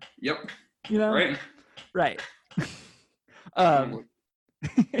Payton. Yep. You know? Right.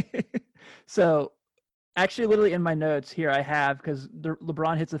 So, actually, literally in my notes here, I have, because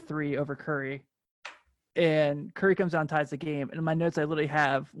LeBron hits a 3 over Curry, and Curry comes down and ties the game. And in my notes, I literally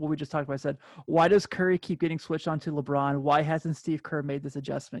have what we just talked about. I said, why does Curry keep getting switched on to LeBron? Why hasn't Steve Kerr made this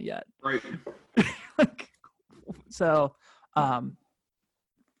adjustment yet? Right. So,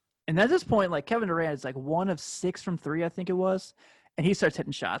 and at this point, like, Kevin Durant is like 1 of 6 from 3, I think it was. And he starts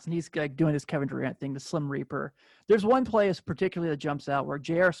hitting shots, and he's like doing this Kevin Durant thing, the Slim Reaper. There's one play particularly that jumps out where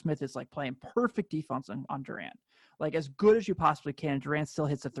J.R. Smith is like playing perfect defense on Durant, like as good as you possibly can. Durant still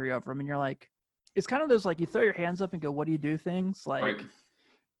hits a 3 over him, and you're like, it's kind of those like you throw your hands up and go, "What do you do?" things like,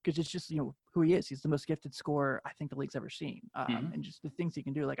 because it's just who he is. He's the most gifted scorer I think the league's ever seen, and just the things he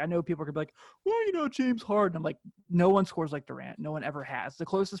can do. Like I know people are gonna be like, "Well, James Harden." I'm like, no one scores like Durant. No one ever has. The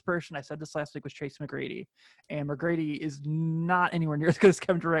closest person, I said this last week, was Tracy McGrady, and McGrady is not anywhere near as good as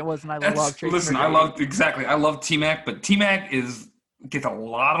Kevin Durant was. And I love Tracy. Listen, McGrady. I love T-Mac, but T-Mac gets a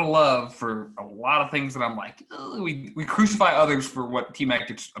lot of love for a lot of things that I'm like, we crucify others for what T-Mac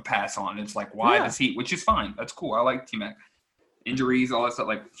gets a pass on. It's like, why does he? Which is fine. That's cool. I like T-Mac. Injuries, all that stuff.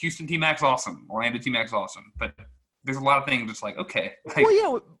 Like Houston T-Mac's awesome. Orlando T-Mac's awesome. But there's a lot of things that's like, okay. Like, well,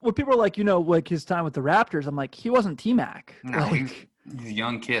 yeah. When people are like, like his time with the Raptors, I'm like, he wasn't T-Mac. No, like, he's a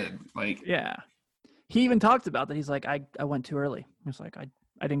young kid. Like, yeah. He even talked about that. He's like, I went too early. He was like, I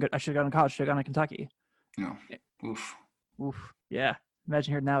didn't go. I should have gone to college. Should have gone to Kentucky. No. Oof. Yeah.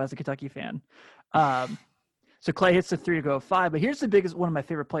 Imagine here now as a Kentucky fan. So Clay hits the 3 to go 5. But here's the biggest one of my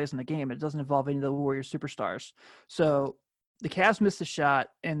favorite plays in the game. It doesn't involve any of the Warriors superstars. So the Cavs missed a shot,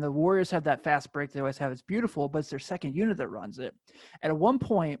 and the Warriors have that fast break they always have. It's beautiful, but it's their second unit that runs it. And at one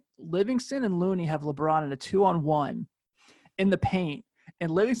point, Livingston and Looney have LeBron in a 2-on-1 in the paint.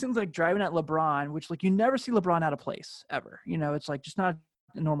 And Livingston's like driving at LeBron, which like you never see LeBron out of place ever. It's like just not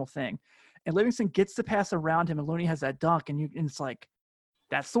a normal thing. And Livingston gets the pass around him, and Looney has that dunk, and it's like,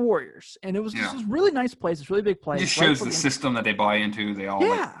 that's the Warriors. And it was just this really nice plays. It's really big plays. It just shows the system that they buy into. They all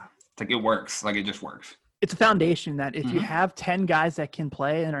it's like it works. Like it just works. It's a foundation that if you have 10 guys that can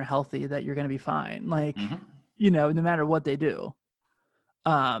play and are healthy, that you're going to be fine. Like, no matter what they do.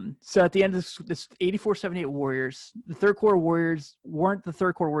 So at the end of this 84-78 Warriors, the third quarter Warriors weren't the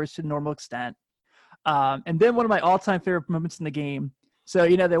third quarter Warriors to the normal extent. And then one of my all-time favorite moments in the game. So,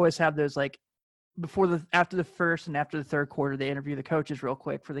 they always have those like after the first and after the third quarter, they interview the coaches real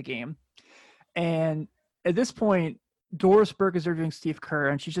quick for the game. And at this point, Doris Burke is interviewing Steve Kerr,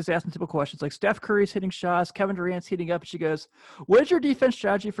 and she's just asking simple questions like Steph Curry's hitting shots, Kevin Durant's heating up, and she goes, "What is your defense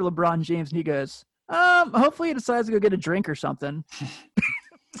strategy for LeBron James?" And he goes, hopefully he decides to go get a drink or something.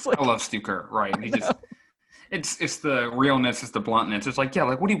 Like, I love Steve Kerr, right? He just it's the realness, it's the bluntness. It's like,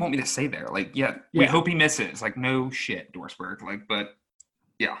 what do you want me to say there? Like, we hope he misses. Like, no shit, Doris Burke. Like, but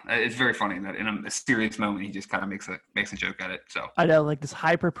yeah, it's very funny that in a serious moment he just kind of makes a joke at it. So I know, like this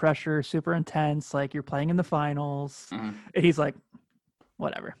hyper pressure, super intense, like you're playing in the finals, and he's like,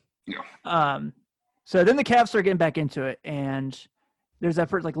 whatever. Yeah. So then the Cavs start getting back into it, and there's that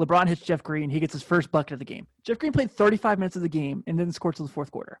first, like LeBron hits Jeff Green, he gets his first bucket of the game. Jeff Green played 35 minutes of the game and then scored till the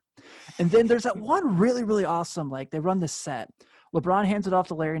fourth quarter. And then there's that one really, really awesome, like they run this set. LeBron hands it off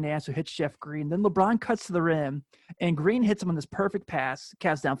to Larry Nance, who hits Jeff Green. Then LeBron cuts to the rim, and Green hits him on this perfect pass.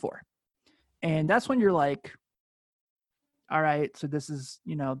 Cavs down 4. And that's when you're like, all right, so this is,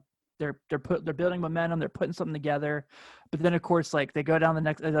 they're building momentum. They're putting something together. But then, of course, like they go down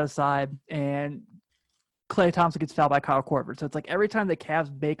the other side, and Klay Thompson gets fouled by Kyle Korver. So it's like every time the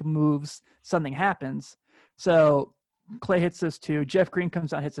Cavs make moves, something happens. So Klay hits those 2. Jeff Green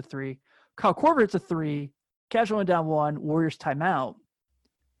comes out, hits a 3. Kyle Korver hits a 3. Cavs went down 1. Warriors timeout.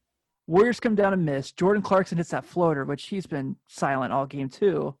 Warriors come down and miss. Jordan Clarkson hits that floater, which he's been silent all game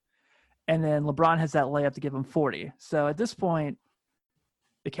too. And then LeBron has that layup to give him 40. So at this point,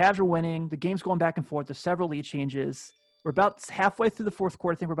 the Cavs are winning. The game's going back and forth. There's several lead changes. We're about halfway through the fourth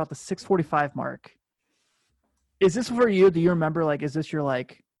quarter. I think we're about the 6:45 mark. Is this for you? Do you remember, like, is this your,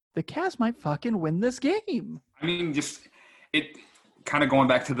 like, the Cavs might fucking win this game? I mean, just it kind of going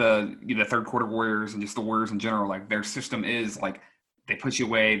back to the third quarter Warriors and just the Warriors in general. Like, their system is like they put you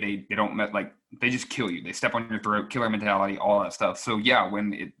away. They don't like they just kill you. They step on your throat, killer mentality, all that stuff. So yeah,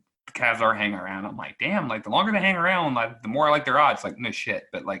 when the Cavs are hanging around, I'm like, damn. Like, the longer they hang around, like, the more I like their odds. Like, no shit,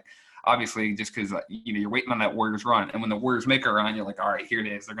 but like. Obviously, just because you're waiting on that Warriors run, and when the Warriors make a run, you're like, all right, here it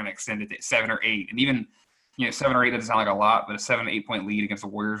is. They're going to extend it to 7 or 8, and even 7 or 8 doesn't sound like a lot, but a 7 to 8 point lead against the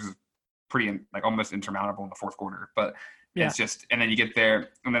Warriors is pretty like almost insurmountable in the fourth quarter. But it's just, and then you get there,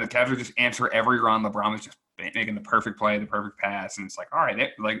 and then the Cavs just answer every run. LeBron was just making the perfect play, the perfect pass, and it's like, all right,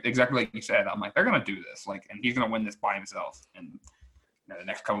 like exactly like you said. I'm like, they're going to do this, like, and he's going to win this by himself. And the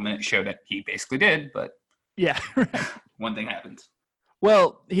next couple minutes showed that he basically did, but yeah, one thing happens.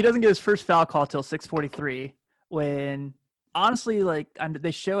 Well, he doesn't get his first foul call till 6:43 when, honestly, like, they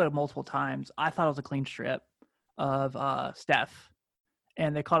show it multiple times. I thought it was a clean strip of Steph,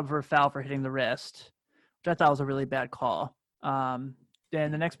 and they called him for a foul for hitting the wrist, which I thought was a really bad call. Then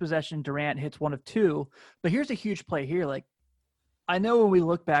the next possession, Durant hits 1 of 2. But here's a huge play here. Like, I know when we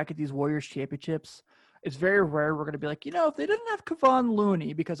look back at these Warriors championships, it's very rare we're going to be like, if they didn't have Kevon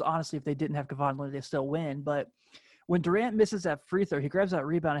Looney, because honestly, if they didn't have Kevon Looney, they still win. But when Durant misses that free throw, he grabs that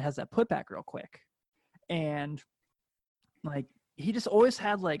rebound and has that putback real quick. And, like, he just always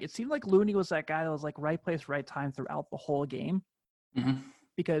had, like, it seemed like Looney was that guy that was, like, right place, right time throughout the whole game. Mm-hmm.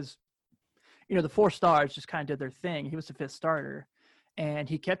 Because, the 4 stars just kind of did their thing. He was the 5th starter. And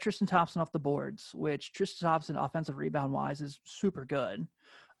he kept Tristan Thompson off the boards, which Tristan Thompson, offensive rebound-wise, is super good.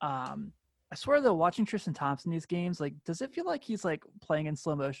 I swear, though, watching Tristan Thompson these games, like, does it feel like he's, like, playing in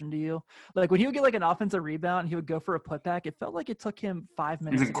slow motion to you? Like, when he would get, like, an offensive rebound and he would go for a putback, it felt like it took him 5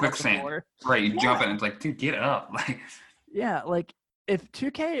 minutes to get off the floor. Right, you jump in and it's like, dude, get up. Like, yeah, like, if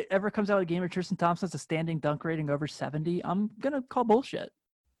 2K ever comes out with a game where Tristan Thompson has a standing dunk rating over 70, I'm going to call bullshit.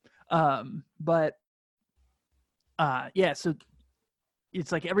 Yeah, so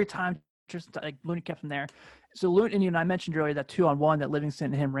it's like every time Tristan, like, Looney kept him there. So Looney, and I mentioned earlier that 2-on-1 that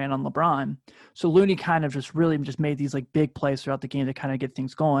Livingston and him ran on LeBron. So Looney kind of just made these, like, big plays throughout the game to kind of get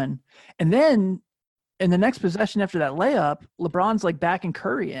things going. And then in the next possession after that layup, LeBron's, like, backing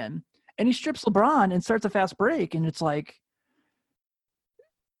Curry in, and he strips LeBron and starts a fast break. And it's like,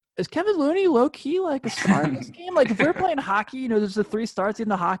 is Kevin Looney low key like a star in this game? Like, if we're playing hockey, there's the 3 stars in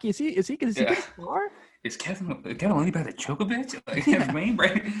the hockey. Is he a star? Is Kevin Looney about to choke a bitch? Like, yeah.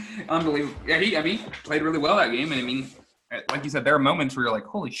 Right? Unbelievable. Yeah, he played really well that game. And I mean, like you said, there are moments where you're like,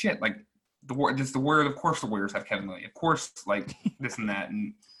 holy shit, like, of course the Warriors have Kevin Looney. Of course, like, this and that.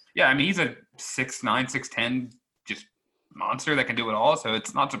 And yeah, I mean, he's a 6'9", 6'10", just monster that can do it all. So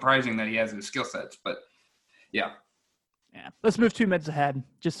it's not surprising that he has his skill sets. But yeah. Yeah. Let's move 2 minutes ahead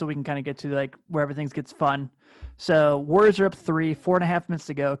just so we can kind of get to, like, where everything gets fun. So Warriors are up 3, 4.5 minutes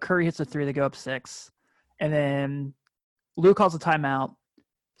to go. Curry hits a 3, they go up 6. And then Lou calls a timeout.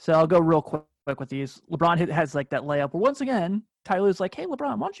 So I'll go real quick with these. LeBron has, like, that layup. But once again, Tyler's like, hey,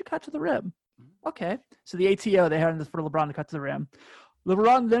 LeBron, why don't you cut to the rim? Okay. So the ATO, they had this for LeBron to cut to the rim.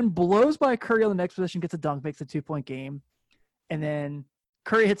 LeBron then blows by Curry on the next possession, gets a dunk, makes a 2-point game. And then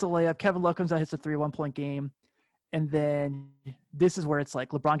Curry hits a layup. Kevin Love comes out, hits a 3, 1-point game. And then this is where it's like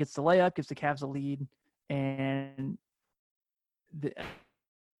LeBron gets the layup, gives the Cavs a lead, and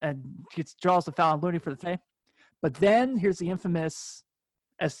draws the foul on Looney for the play. But then here's the infamous,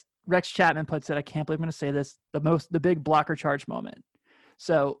 as Rex Chapman puts it, I can't believe I'm going to say this, the big blocker charge moment.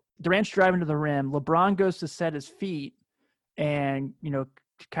 So Durant's driving to the rim. LeBron goes to set his feet and,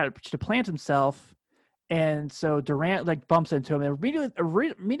 kind of to plant himself. And so Durant, like, bumps into him, and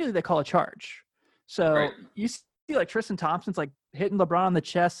immediately they call a charge. So right. You see, like, Tristan Thompson's, like, hitting LeBron on the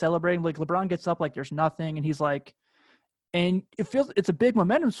chest, celebrating. Like, LeBron gets up like there's nothing, and he's like, and it's a big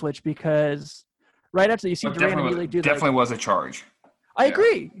momentum switch because right after you see Durant immediately do that. Definitely was a charge. I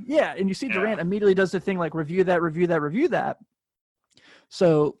agree. Yeah, and you see Durant immediately does the thing like review that.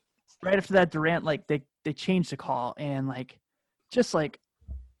 So right after that, Durant, like, they change the call, and, like, just, like,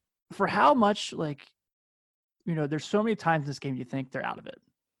 for how much, like, there's so many times in this game you think they're out of it.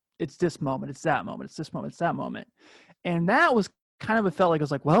 It's this moment, it's that moment, it's this moment, it's that moment. And that was kind of, it felt like it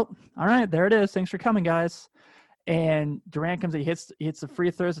was like, well, all right, there it is. Thanks for coming, guys. And Durant comes in, he hits the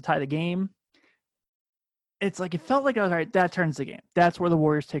free throws to tie the game. It's like, it felt like, all right, that turns the game. That's where the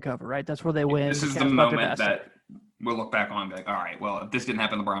Warriors take over, right? That's where they win. This is the moment that we'll look back on and be like, all right, well, if this didn't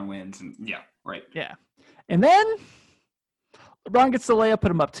happen, LeBron wins. And yeah, right. Yeah. And then LeBron gets the layup, put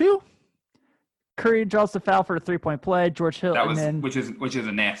him up 2. Curry draws the foul for a 3-point play. George Hill, which is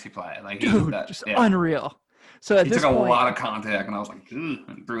a nasty play. Like, dude, unreal. So at He this took a point, lot of contact, and I was like, ugh,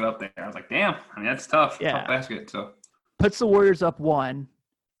 and threw it up there. I was like, damn. I mean, that's tough. Yeah. Tough basket. So puts the Warriors up 1.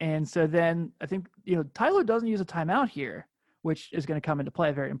 And so then I think, Tyler doesn't use a timeout here, which is going to come into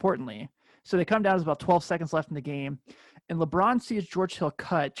play very importantly. So they come down, there's about 12 seconds left in the game. And LeBron sees George Hill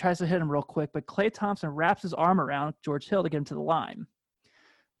cut, tries to hit him real quick, but Klay Thompson wraps his arm around George Hill to get him to the line.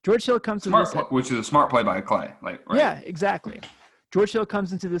 George Hill comes to this, which is a smart play by Klay. Like, right? Yeah, exactly. George Hill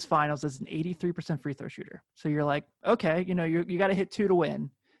comes into this finals as an 83% free throw shooter. So you're like, okay, you got to hit 2 to win,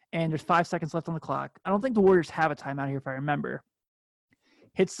 and there's 5 seconds left on the clock. I don't think the Warriors have a timeout here, if I remember.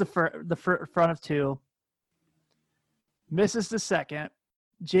 Hits the front of 2, misses the second.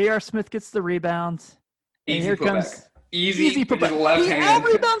 J.R. Smith gets the rebound, and Easy here put comes back. Easy put back. left He hand.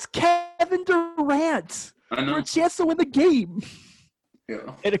 out-rebounds Kevin Durant I for know. a chance to win the game.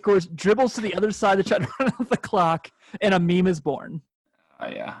 Yeah. And, of course, dribbles to the other side to try to run out the clock, and a meme is born.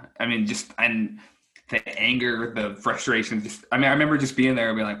 Yeah. I mean, and the anger, the frustration, I remember just being there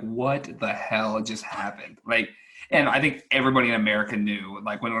and being like, what the hell just happened? Like, and I think everybody in America knew,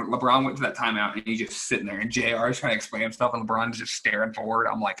 like, when LeBron went to that timeout and he's just sitting there and JR is trying to explain himself and LeBron's just staring forward.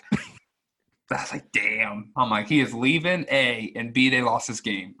 I'm like, that's like, damn. I'm like, he is leaving A, and B, they lost this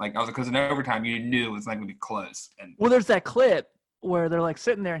game. Like, I was like, because in overtime, you knew it was not going to be close. And well, there's that clip where they're like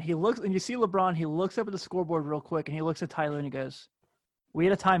sitting there and he looks, and you see LeBron, he looks up at the scoreboard real quick and he looks at Tyler and he goes, we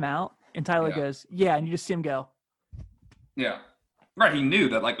had a timeout. And Tyler goes, yeah. And you just see him go. Yeah. Right. He knew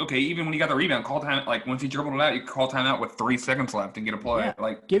that, like, okay, even when he got the rebound, call time, like, once he dribbled it out, you call timeout with 3 seconds left and get a play. Yeah.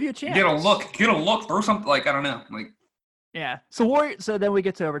 Like, give you a chance. get a look, throw something, like, I don't know. Like, yeah. So then we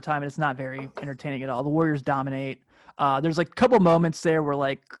get to overtime and it's not very entertaining at all. The Warriors dominate. There's like a couple moments there where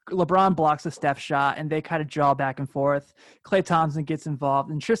like LeBron blocks a Steph shot and they kind of jaw back and forth. Klay Thompson gets involved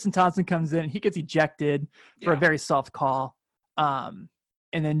and Tristan Thompson comes in. He gets ejected for a very soft call. And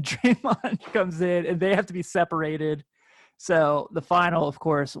then Draymond comes in and they have to be separated. So the final, of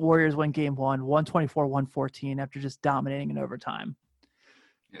course, Warriors win game 1, 124-114 after just dominating in overtime.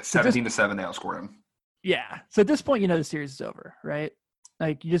 Yeah, 17-7, they outscored him. Yeah. So at this point, the series is over, right?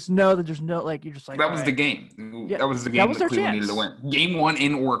 Like, you just know that there's no, like, you're just like, that was the game. Yeah, that was the game that their Cleveland chance. needed to win. Game 1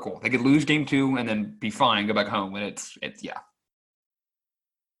 in Oracle. They could lose game 2 and then be fine, go back home. And it's yeah.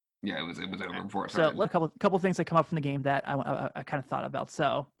 Yeah, it was over before it started. So a couple things that come up from the game that I kind of thought about.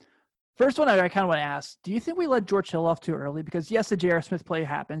 So first one, I kind of want to ask, do you think we let George Hill off too early? Because yes, the J.R. Smith play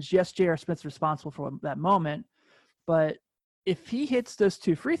happens. Yes, J.R. Smith's responsible for that moment. But if he hits those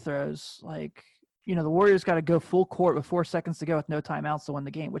 2 free throws, like, the Warriors got to go full court with 4 seconds to go with no timeouts to win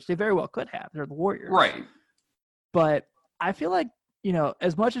the game, which they very well could have. They're the Warriors. Right. But I feel like,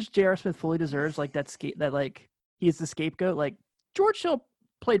 as much as J.R. Smith fully deserves like that like he's the scapegoat, like George Hill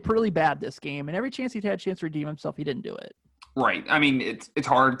played pretty bad this game, and every chance he'd had a chance to redeem himself, he didn't do it. Right. I mean, it's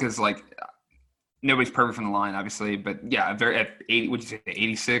hard because, like, nobody's perfect from the line, obviously, but yeah, at 80, would you say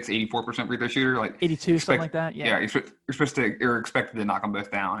 86, 84% free throw shooter, like 82, something like that. Yeah. You're supposed to, you're expected to knock them both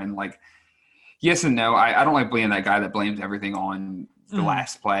down, and like, yes and no. I don't like being that guy that blames everything on the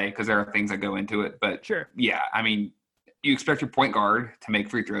last play because there are things that go into it. But sure, yeah, I mean, you expect your point guard to make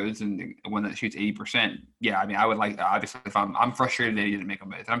free throws, and one that shoots 80%. Yeah, I mean, I would like, obviously, if I'm frustrated that he didn't make them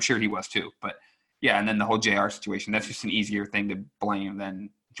both. I'm sure he was too, but yeah, and then the whole JR situation, that's just an easier thing to blame than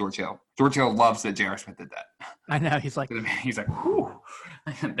George Hill. George Hill loves that J.R. Smith did that. I know. He's like, whew,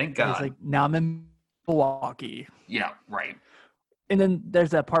 thank God. He's like, now I'm in Milwaukee. Yeah, right. And then there's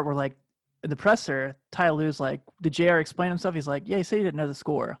that part where, like, in the presser, Ty Lue's like, did JR explain himself? He's like, yeah, he said he didn't know the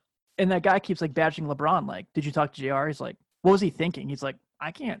score. And that guy keeps like badging LeBron, like, did you talk to JR? He's like, what was he thinking? He's like,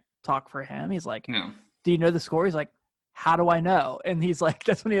 I can't talk for him. He's like, no. Do you know the score? He's like, how do I know? And he's like,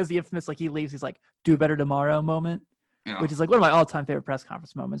 that's when he has the infamous, like, he leaves. He's like, do better tomorrow moment, which is like one of my all-time favorite press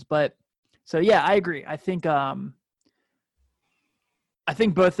conference moments. But so, yeah, I agree. I think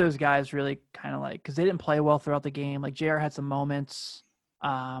both those guys really kind of like, because they didn't play well throughout the game. Like, JR had some moments.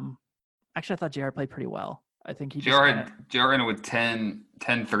 Actually, I thought JR played pretty well. I think he JR ended with 10,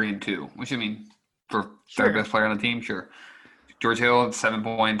 3, and 2, which, I mean, for third best player on the team, sure. George Hill, 7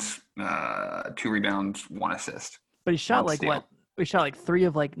 points, 2 rebounds, 1 assist. But he shot like what? We shot like 3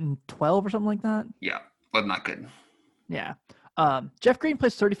 of like 12 or something like that. Yeah, but not good. Yeah. Jeff Green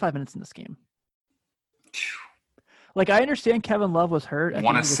plays 35 minutes in this game. Like, I understand Kevin Love was hurt.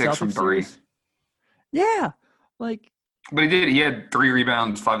 1 of 6 from 3. Yeah. Like, but he had 3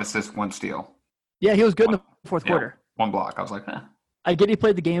 rebounds, 5 assists, 1 steal. Yeah, he was good in the fourth quarter. 1 block. I was like, I get he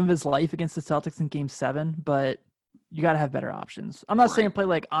played the game of his life against the Celtics in game 7, but you got to have better options. I'm not saying play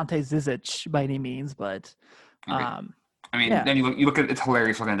like Ante Zizic by any means, but I mean, then you look at, it's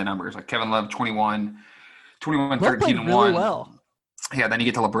hilarious looking at the numbers. Like Kevin Love, 21, 13, and 1. Really well. Yeah, then you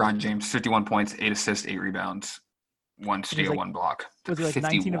get to LeBron James, 51 points, 8 assists, 8 rebounds, 1 steal, 1 block. Was he like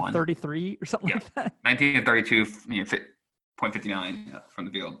 19 of 33 or something like that? 19 and 32, .59 from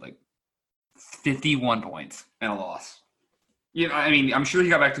the field. Like 51 points and a loss. Yeah, I mean, I'm sure he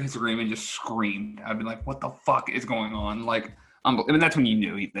got back to his room and just screamed. I'd be like, what the fuck is going on? Like, I mean, that's when you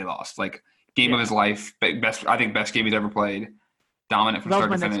knew they lost. Like, game of his life, I think best game he's ever played. Dominant from start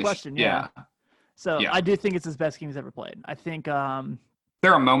to finish. That was my next question, yeah. So I do think it's his best game he's ever played. I think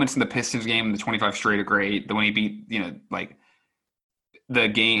there are moments in the Pistons game, the 25 straight are great. The when he beat, like the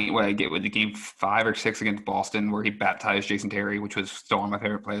game the game 5 or 6 against Boston where he baptized Jason Terry, which was still one of my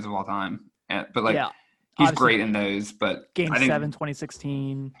favorite plays of all time. He's great in those, but Game 7,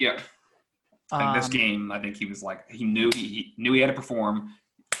 2016. Yeah. And this game, I think he was like he knew he had to perform.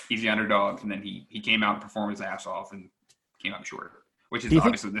 He's the underdog, and then he came out and performed his ass off and came up short. Which is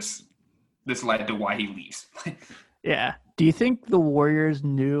obviously this led to why he leaves. Yeah. Do you think the Warriors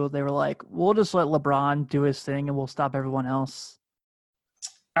knew they were like, we'll just let LeBron do his thing and we'll stop everyone else?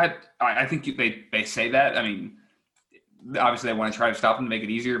 I think they say that. I mean, obviously they want to try to stop him to make it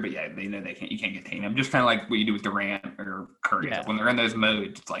easier, but yeah, they know they can't. You can't contain him. Just kind of like what you do with Durant or Curry. Yeah. When they're in those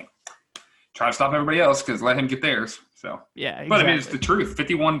modes, it's like try to stop everybody else because let him get theirs. So yeah, exactly. But I mean, it's the truth.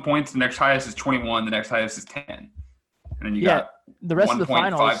 51 points. The next highest is 21. The next highest is 10. And then you got the rest of the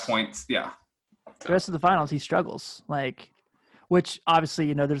finals. 5 points. Yeah. The rest of the finals, he struggles. Which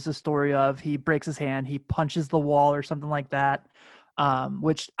obviously, there's a story of he breaks his hand, he punches the wall or something like that.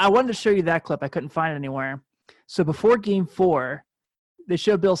 Which I wanted to show you that clip. I couldn't find it anywhere. So before Game 4, they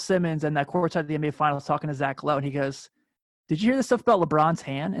show Bill Simmons and that courtside of the NBA Finals talking to Zach Lowe, and he goes, "Did you hear this stuff about LeBron's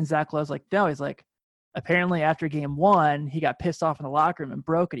hand?" And Zach Lowe's like, "No." He's like, "Apparently after Game 1, he got pissed off in the locker room and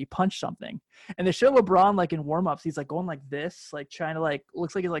broke it. He punched something." And they show LeBron in warm-ups, he's going like this, trying to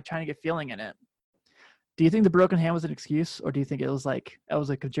looks like he's trying to get feeling in it. Do you think the broken hand was an excuse, or do you think it was that was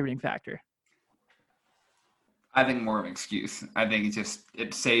a contributing factor? I think more of an excuse. I think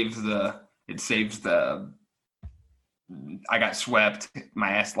it saves the I got swept, my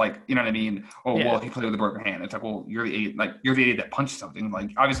ass, you know what I mean? Oh, well, he played with a broken hand. It's like, well, you're the idiot that punched something.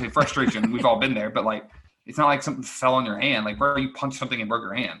 Obviously frustration, we've all been there, but it's not like something fell on your hand. Bro, you punched something and broke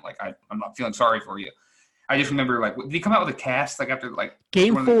your hand. I'm not feeling sorry for you. I just remember, did he come out with a cast after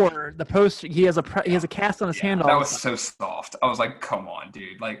Game 4? The post he has a cast on his hand. That was so soft. I was like, come on,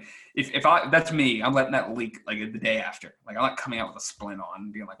 dude. If I that's me, I'm letting that leak the day after. I'm not coming out with a splint on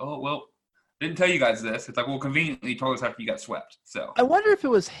and being like, oh well, didn't tell you guys this. It's well, conveniently you told us after you got swept. So I wonder if it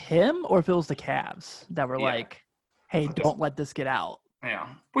was him or if it was the Cavs that were hey, don't let this get out. Yeah.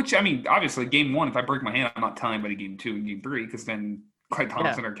 Which I mean, obviously, Game 1, if I break my hand, I'm not telling anybody Game 2 and Game 3 because then Klay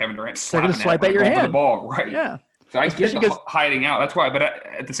Thompson or Kevin Durant they're going to swipe at your hand. The ball, right? Yeah. So I get hiding out. That's why. But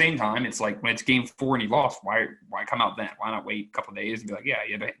at the same time, it's when it's Game 4 and you lost, why come out then? Why not wait a couple of days and be like, yeah,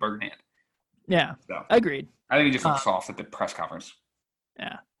 you had a broken hand? Yeah. So, agreed. I think he just looked soft at the press conference.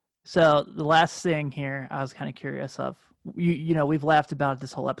 Yeah. So the last thing here, I was kind of curious of. We've laughed about it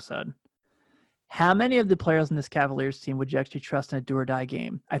this whole episode. How many of the players in this Cavaliers team would you actually trust in a do-or-die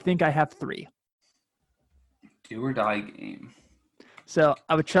game? I think I have 3. Do-or-die game. So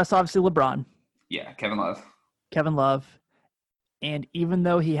I would trust, obviously, LeBron. Yeah, Kevin Love. And even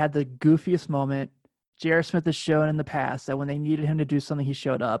though he had the goofiest moment, J.R. Smith has shown in the past that when they needed him to do something, he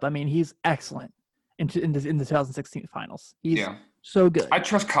showed up. I mean, he's excellent in the 2016 finals. He's so good. I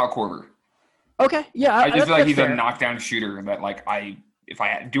trust Kyle Korver. Okay, yeah. I just feel like he's a knockdown shooter that, if I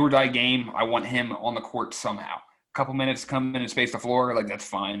had do-or-die game, I want him on the court somehow. A couple minutes, come in and space the floor, that's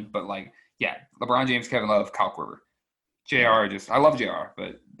fine. But, LeBron James, Kevin Love, Kyle Korver. JR I love JR,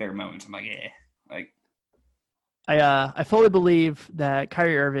 but there are moments I'm I fully believe that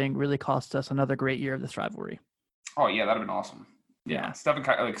Kyrie Irving really cost us another great year of this rivalry. Oh yeah, that'd have been awesome. Yeah. Steph and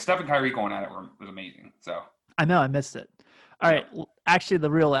Kyrie going at it was amazing. So I know I missed it. All right, actually,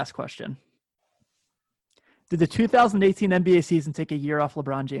 the real last question: did the 2018 NBA season take a year off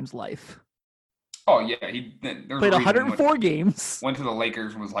LeBron James' life? Oh yeah, he played 104 games. Went to the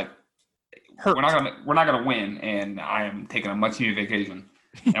Lakers and was like, hurt. We're not gonna win, and I am taking a much needed vacation,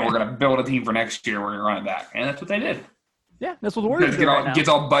 and we're gonna build a team for next year. We're gonna run it back, and that's what they did. Yeah, that's what the Warriors do right now. Gets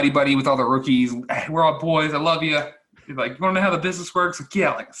all buddy with all the rookies. Hey, we're all boys. I love you. He's like, you want to know how the business works?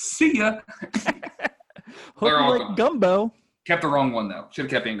 See ya. Hope you like gumbo. Kept the wrong one though. Should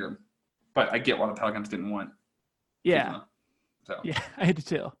have kept Ingram, but I get why the Pelicans didn't want. Yeah. Yeah, I did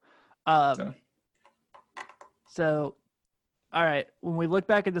too. So, all right. When we look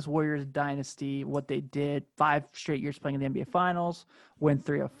back at this Warriors dynasty, what they did, 5 straight years playing in the NBA Finals, win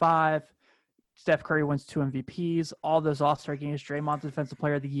 3 of 5. Steph Curry wins 2 MVPs. All those All-Star games. Draymond Defensive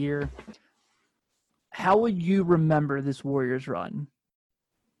Player of the Year. How would you remember this Warriors run?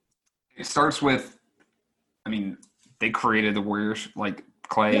 It starts with, I mean, they created the Warriors, like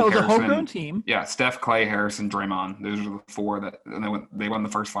Clay, Yeah, it was a Harrison. homegrown team. Yeah, Steph, Clay, Harrison, Draymond. Those are the four that and they won the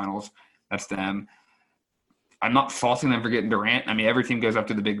first finals. That's them. I'm not faulting them for getting Durant. I mean, every team goes up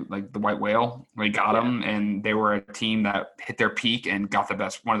to the big, like the white whale. They got them, and they were a team that hit their peak and got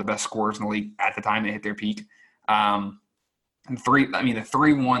one of the best scorers in the league at the time. They hit their peak. And the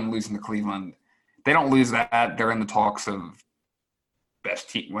 3-1 losing to Cleveland, they don't lose that. They're in the talks of best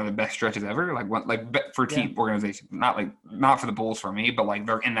team, one of the best stretches ever. For team organization, not for the Bulls for me, but like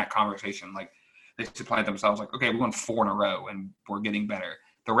they're in that conversation. Like they should plant themselves like, okay, we won 4 in a row and we're getting better.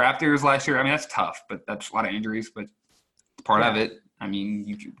 The Raptors last year, I mean, that's tough, but that's a lot of injuries, but it's part of it. I mean,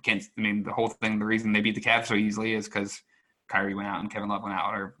 you can't. I mean, the whole thing, the reason they beat the Cavs so easily is because Kyrie went out and Kevin Love went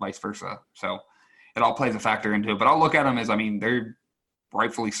out, or vice versa. So it all plays a factor into it. But I'll look at them as, I mean, they're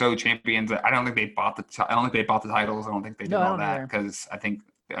rightfully so champions. I don't think they bought the titles. I don't think they did all that because I think,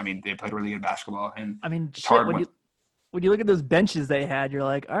 I mean, they played really good basketball. And I mean, when you look at those benches they had, you're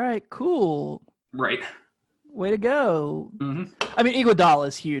like, all right, cool, right. Way to go. Mm-hmm. I mean, Iguodala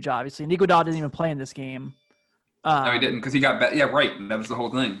is huge, obviously. And Iguodala didn't even play in this game. No, he didn't because he got yeah, right. That was the whole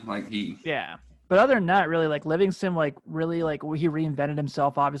thing. Yeah. But other than that, really, like Livingston, like really, like he reinvented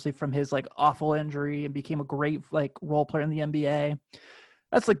himself, obviously, from his like awful injury and became a great like role player in the NBA.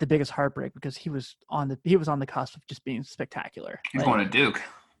 That's like the biggest heartbreak because he was on the cusp of just being spectacular. He's going to Duke.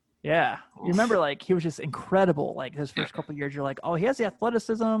 Yeah. Oof. You remember, like, he was just incredible. Like, his first couple of years, you're like, oh, he has the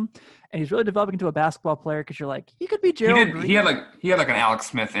athleticism, and he's really developing into a basketball player because you're like, he could be Gerald Green. He had like an Alex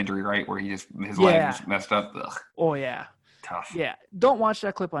Smith injury, right, where his leg was messed up. Ugh. Oh, yeah. Tough. Yeah. Don't watch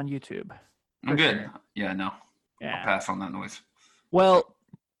that clip on YouTube. I'm good. Sure. Yeah, no. Yeah. I'll pass on that noise. Well,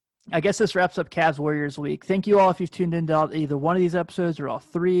 I guess this wraps up Cavs Warriors week. Thank you all if you've tuned into either one of these episodes or all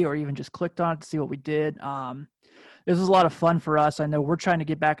 3 or even just clicked on it to see what we did. This was a lot of fun for us. I know we're trying to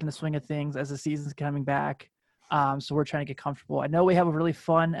get back in the swing of things as the season's coming back. So we're trying to get comfortable. I know we have a really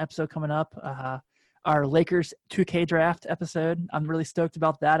fun episode coming up, our Lakers 2K draft episode. I'm really stoked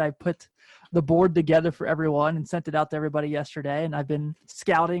about that. I put the board together for everyone and sent it out to everybody yesterday. And I've been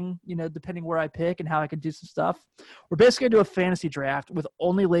scouting, depending where I pick and how I can do some stuff. We're basically going to do a fantasy draft with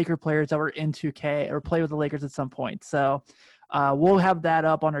only Laker players that were in 2K or play with the Lakers at some point. So we'll have that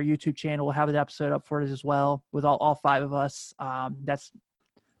up on our YouTube channel. We'll have an episode up for it as well with all 5 of us. That's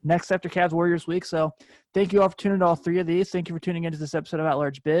next after Cavs Warriors week. So thank you all for tuning to all 3 of these. Thank you for tuning into this episode of At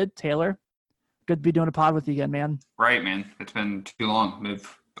Large Bid. Taylor, good to be doing a pod with you again, man. Right, man. It's been too long.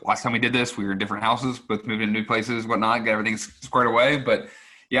 Last time we did this, we were in different houses, both moving to new places, whatnot, got everything squared away. But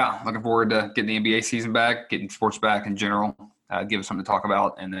yeah, looking forward to getting the NBA season back, getting sports back in general, give us something to talk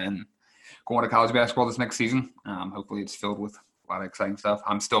about, and then going to college basketball this next season. Hopefully it's filled with a lot of exciting stuff.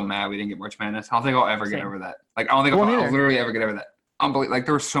 I'm still mad we didn't get March Madness. I don't think I'll ever get over that. Like, I don't think I'll literally ever get over that. Unbelievable. Like,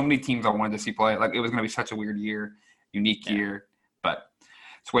 there were so many teams I wanted to see play. Like, it was going to be such a weird year, unique year. But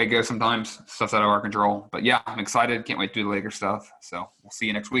it's the way it goes sometimes. Stuff's out of our control. But, yeah, I'm excited. Can't wait to do the Lakers stuff. So we'll see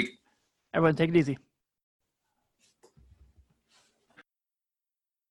you next week. Everyone, take it easy.